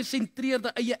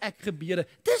 selfgesentreerde eie ek gebede.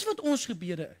 Dis wat ons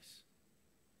gebede is.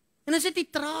 En is dit nie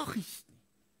tragies nie?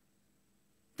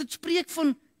 Dit spreek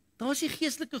van, daar's nie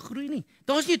geestelike groei nie.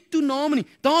 Daar's nie 'n toename nie.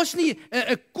 Daar's nie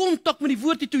 'n kontak met die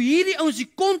woord nie. Toe hierdie ouens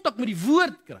die kontak met die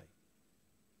woord kry.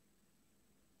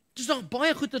 Dis nog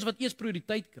baie goeders wat eers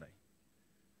prioriteit kry,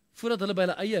 voordat hulle by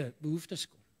hulle eie behoeftes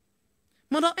kom.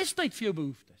 Maar daar is tyd vir jou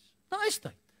behoeftes. Daar is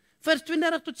tyd. Vers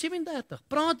 32 tot 37.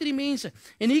 Praat hierdie mense.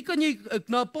 En hier kan jy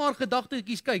na 'n paar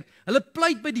gedagtetjies kyk. Hulle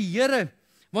pleit by die Here,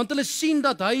 want hulle sien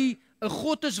dat hy 'n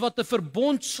God is wat 'n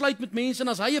verbond sluit met mense. En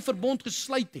as hy 'n verbond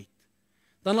gesluit het,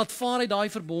 dan laat vaar hy daai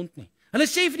verbond nie. Hulle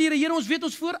sê vir die Here, Here, ons weet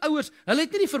ons voorouers, hulle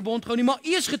het nie die verbond gehou nie, maar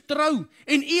U is getrou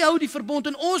en U hou die verbond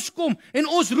en ons kom en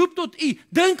ons roep tot U.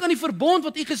 Dink aan die verbond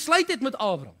wat U gesluit het met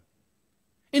Abraham.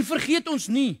 En vergeet ons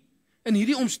nie in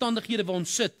hierdie omstandighede waar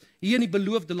ons sit, hier in die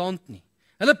beloofde land nie.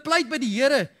 Hulle pleit by die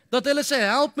Here dat hulle sy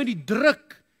help met die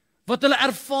druk wat hulle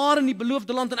ervaar in die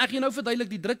beloofde land. En ek gaan nou verduidelik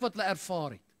die druk wat hulle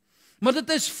ervaar het. Maar dit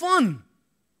is van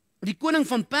die koning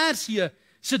van Persië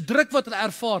se druk wat hulle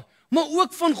ervaar, maar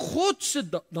ook van God se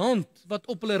hand wat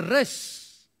op hulle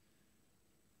rus.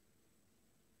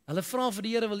 Hulle vra vir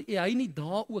die Here, wil hy nie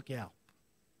daar ook help?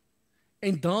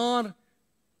 En daar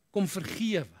kom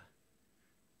vergewe,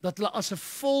 dat hulle as 'n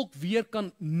volk weer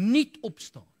kan nuut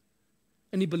opstaan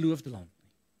in die beloofde land nie.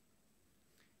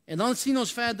 En dan sien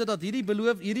ons verder dat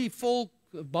hierdie volk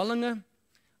ballinge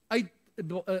uit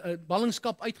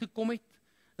ballingskap uitgekom het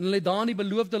en hulle het daar in die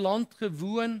beloofde land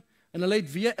gewoon en hulle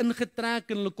het weer ingetrek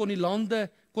en hulle kon die lande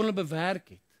bewerk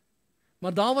het.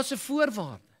 Maar daar was 'n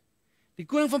voorwaarde. Die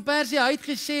koning van Persië het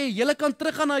gesê, julle kan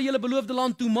teruggaan na julle beloofde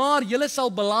land toe, maar julle sal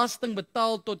belasting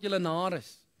betaal tot julle naar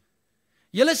is.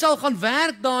 Julle sal gaan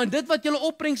werk daar en dit wat julle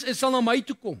opbrengs is sal na my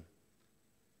toe kom.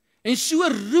 En so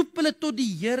roep hulle tot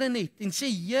die Here net en sê,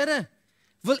 Here,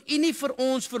 wil U nie vir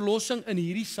ons verlossing in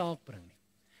hierdie saak bring nie?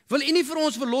 Wil U nie vir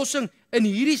ons verlossing in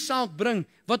hierdie saak bring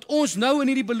wat ons nou in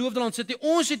hierdie beloofde land sit nie?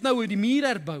 Ons het nou die muur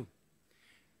herbou.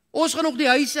 Ons gaan nog die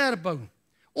huise herbou.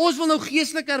 Ons wil nou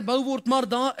geestelik herbou word, maar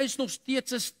daar is nog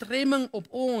steeds 'n stremming op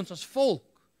ons as volk,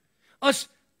 as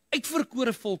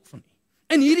uitverkore volk van U.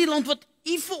 In hierdie land wat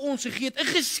U vir ons gegee het,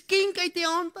 'n geskenk uit U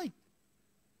hand uit.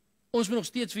 Ons moet nog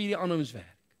steeds vir hierdie aanhouings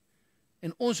werk.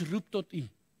 En ons roep tot U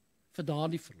vir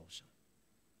daardie verlossing.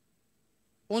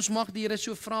 Ons mag die Here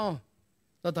so vra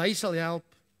dat Hy sal help.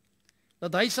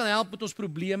 Dat Hy sal help met ons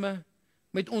probleme,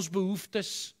 met ons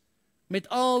behoeftes, met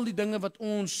al die dinge wat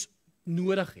ons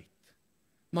nodig het.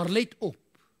 Maar let op,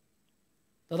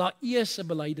 dat daar eers 'n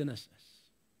belydenis is.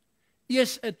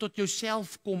 Eers 'n tot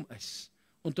jouself kom is,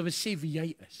 om te besef wie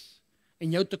jy is,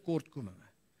 en jou tekortkominge.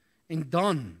 En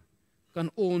dan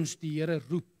kan ons die Here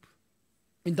roep,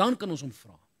 en dan kan ons hom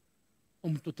vra,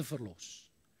 om tot te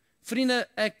verlos. Vriende,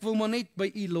 ek wil maar net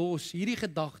by U los, hierdie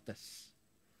gedagtes,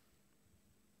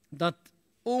 dat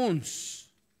ons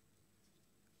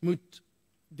moet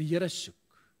die Here soek.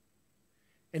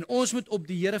 En ons moet op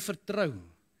die Here vertrou.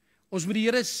 Ons moet die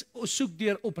Here soek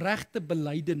deur opregte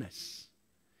belydenis.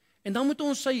 En dan moet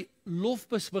ons sy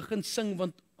lofbus begin sing,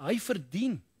 want hy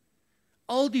verdien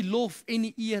al die lof en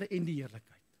die eer en die heerlikheid.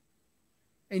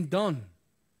 En dan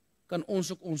kan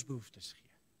ons ook ons behoeftes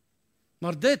gee.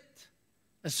 Maar dit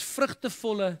is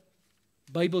vrugtevolle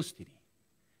Bybelstudie.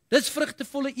 Dit is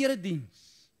vrugtevolle erediens,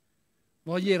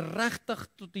 waar jy regtig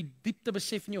tot die diepte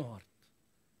besef in jou hart,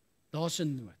 daar's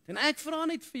 'n nood. En ek vra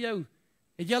net vir jou,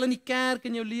 het jy al in die kerk,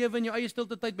 in jou lewe, in jou eie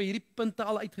stilte tyd, by hierdie punte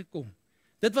al uitgekom?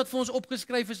 Dit wat vir ons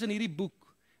opgeskryf is in hierdie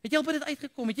boek, het jy al by dit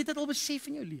uitgekom? Het jy dit al besef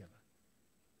in jou lewe?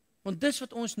 Want dis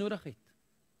wat ons nodig het,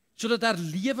 sodat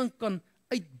herlewing kan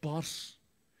uitbars,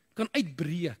 kan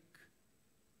uitbreek,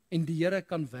 en die Here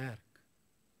kan werk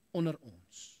onder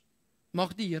ons.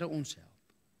 Mag die Here ons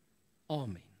help.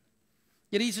 Amen.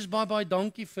 Here Jesus, baie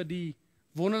dankie vir die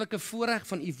wonderlike voorreg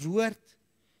van U woord.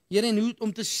 Here, en hoe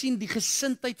om te sien die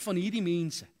gesindheid van hierdie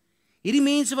mense. Hierdie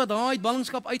mense wat daar uit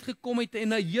ballingskap uitgekom het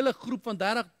en 'n hele groep van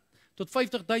 30 tot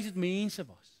 50.000 mense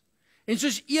was. En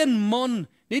soos een man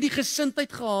net die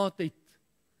gesindheid gehad het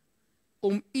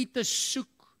om U te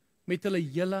soek met hulle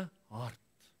hele hart.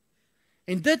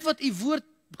 En dit wat U woord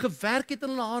gewerk het in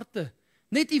hulle harte,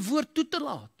 net U woord toe te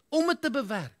laat, om dit te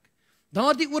bewerk.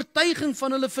 Daardie oortuiging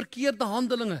van hulle verkeerde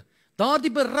handelinge,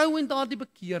 daardie berou en daardie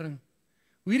bekering.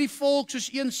 Hoe hierdie volk soos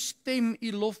een stem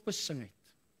U lof besing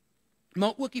het,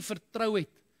 maar ook U vertrou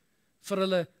het vir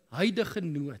hulle huidige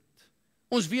nood.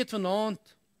 Ons weet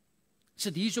vanaand,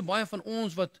 sit hier so baie van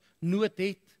ons wat nood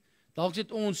het. Dalk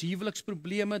het ons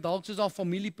huweliksprobleme, dalk is daar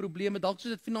familieprobleme, dalk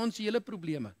is dit finansiële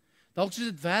probleme, dalk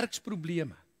is dit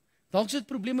werksprobleme, dalk is dit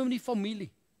probleme met die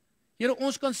familie. Here,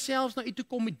 ons kan selfs na U toe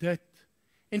kom met dit,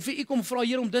 en vir U kom vra,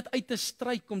 Here, om dit uit te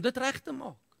stryk, om dit reg te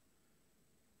maak.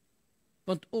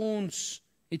 Want ons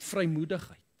het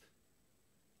vrymoedigheid,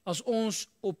 as ons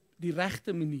op die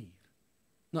regte manier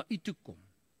na U toe kom.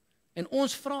 En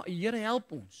ons vra, Here,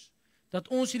 help ons, dat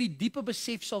ons hierdie diepe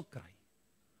besef sal kry,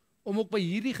 om ook by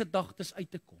hierdie gedagtes uit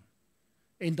te kom,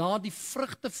 en daar die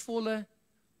vrugtevolle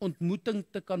ontmoeting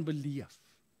te kan beleef,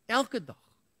 elke dag,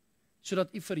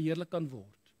 sodat U verheerlik kan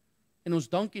word. En ons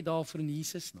dank U daarvoor in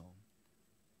Jesus naam.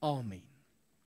 Amen.